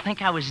 Belvedere, you'd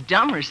think I was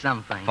dumb or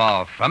something.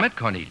 Far from it,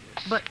 Cornelius.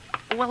 But,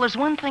 well, there's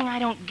one thing I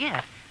don't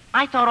get.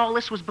 I thought all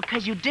this was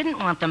because you didn't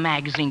want the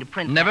magazine to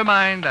print... Never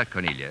mind that,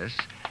 Cornelius.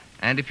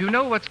 And if you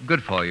know what's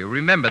good for you,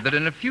 remember that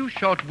in a few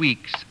short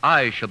weeks,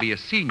 I shall be a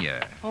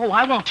senior. Oh,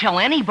 I won't tell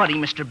anybody,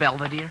 Mr.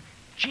 Belvedere.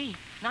 Gee,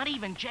 not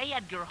even J.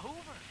 Edgar Hoover.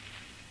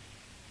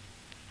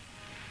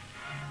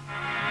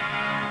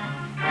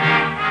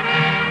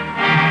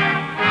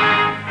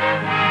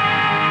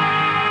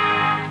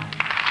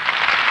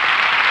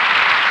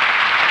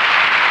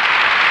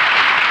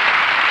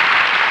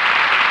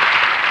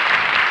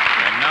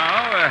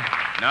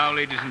 Now,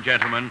 ladies and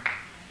gentlemen,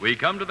 we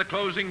come to the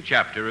closing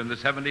chapter in the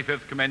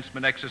 75th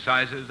commencement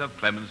exercises of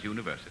Clemens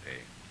University.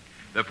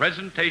 The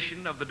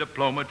presentation of the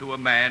diploma to a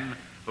man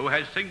who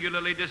has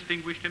singularly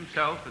distinguished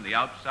himself in the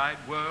outside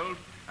world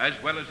as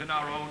well as in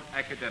our own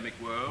academic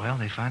world. Well,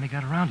 they finally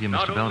got around you,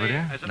 Not Mr. only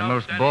Belvedere. as an The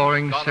most outstanding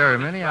boring scholar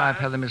ceremony I've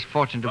had the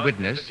misfortune to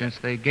witness since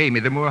they gave me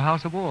the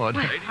Morehouse Award.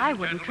 Well, I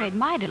wouldn't trade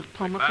my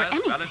diploma for Past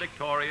anything.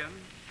 valedictorian,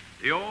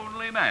 the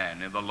only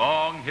man in the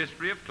long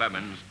history of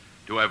Clemens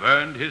to have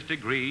earned his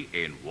degree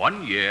in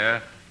 1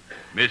 year,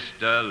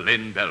 Mr.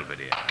 Lynn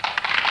Belvedere.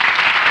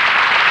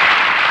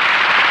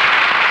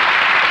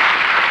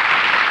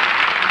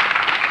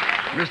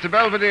 Mr.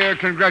 Belvedere,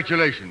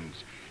 congratulations.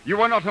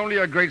 You are not only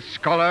a great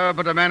scholar,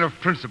 but a man of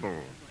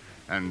principle.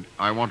 And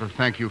I want to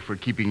thank you for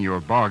keeping your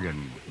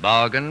bargain.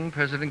 Bargain,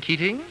 President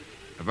Keating?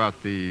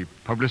 About the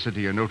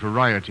publicity and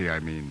notoriety, I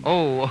mean.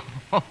 Oh,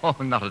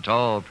 not at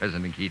all,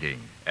 President Keating.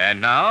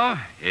 And now,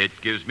 it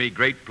gives me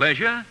great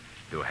pleasure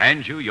to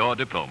hand you your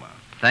diploma.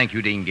 Thank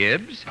you, Dean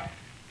Gibbs.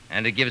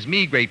 And it gives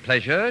me great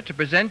pleasure to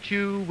present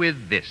you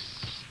with this.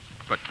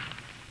 But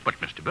But,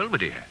 Mr.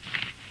 Belvedere,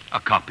 a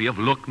copy of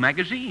Look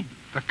magazine.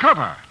 The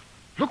cover.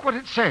 Look what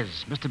it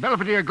says. Mr.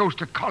 Belvedere Goes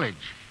to College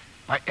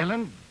by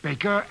Ellen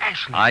Baker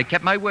Ashley. I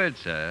kept my word,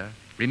 sir.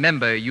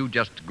 Remember, you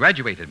just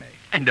graduated me.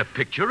 And a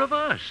picture of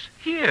us,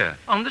 here,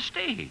 on the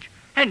stage,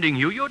 handing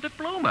you your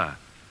diploma.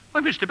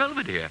 Why, Mr.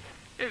 Belvedere,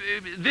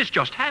 this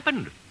just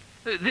happened.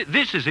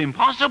 This is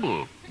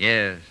impossible.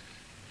 Yes.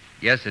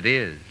 Yes, it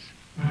is.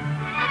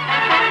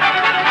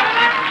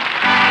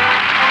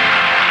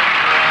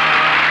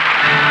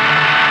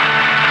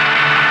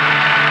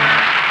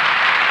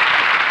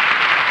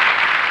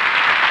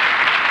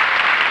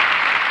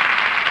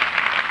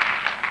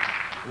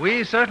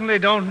 We certainly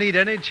don't need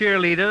any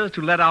cheerleaders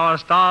to let our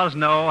stars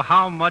know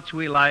how much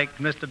we like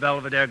Mr.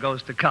 Belvedere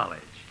Goes to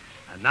College.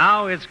 And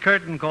now it's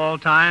curtain call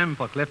time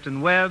for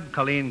Clifton Webb,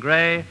 Colleen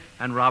Gray,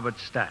 and Robert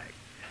Stagg.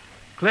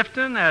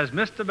 Clifton, as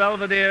Mr.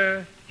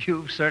 Belvedere,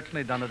 you've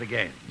certainly done it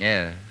again.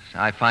 Yes,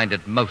 I find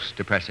it most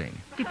depressing.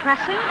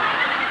 Depressing?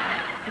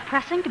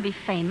 Depressing to be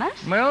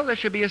famous? Well, there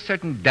should be a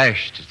certain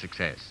dash to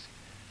success.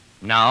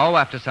 Now,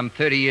 after some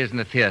 30 years in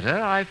the theater,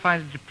 I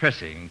find it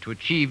depressing to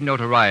achieve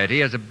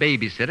notoriety as a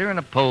babysitter and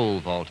a pole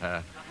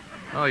vaulter.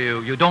 Oh,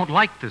 you don't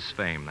like this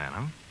fame, then,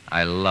 huh?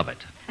 I love it.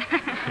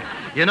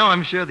 You know,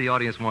 I'm sure the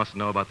audience wants to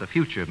know about the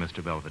future of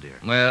Mr. Belvedere.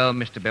 Well,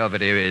 Mr.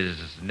 Belvedere is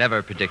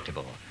never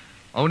predictable.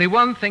 Only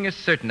one thing is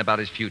certain about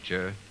his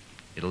future.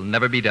 It'll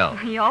never be dull.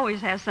 He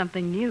always has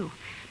something new,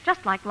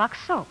 just like Lux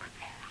soap.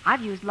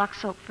 I've used Lux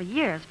soap for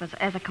years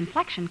as a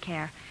complexion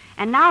care,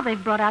 and now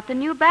they've brought out the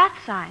new bath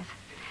size.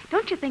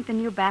 Don't you think the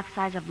new bath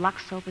size of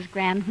Lux soap is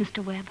grand,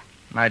 Mr. Webb?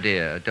 My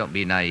dear, don't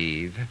be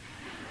naive.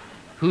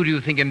 Who do you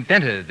think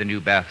invented the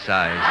new bath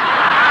size?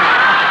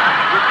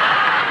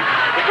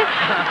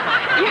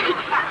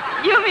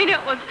 You mean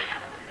it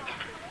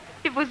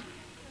was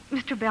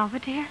Mr.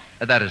 Belvedere?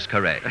 That is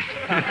correct.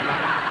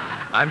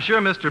 I'm sure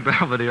Mr.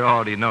 Belvedere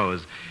already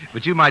knows,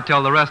 but you might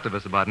tell the rest of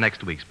us about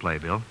next week's play,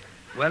 Bill.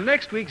 Well,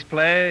 next week's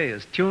play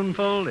is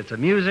tuneful, it's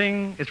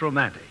amusing, it's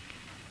romantic.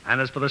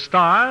 And as for the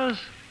stars,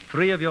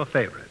 3 of your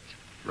favorites,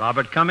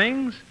 Robert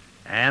Cummings,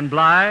 Anne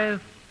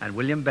Blythe, and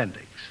William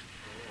Bendix.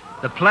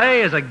 The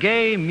play is a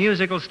gay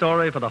musical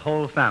story for the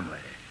whole family.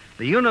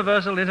 The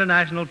Universal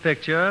International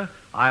picture,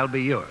 I'll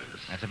Be Yours.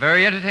 That's a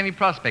very entertaining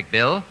prospect,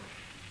 Bill.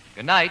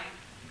 Good night.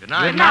 Good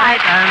night. Good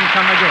night, and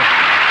come again.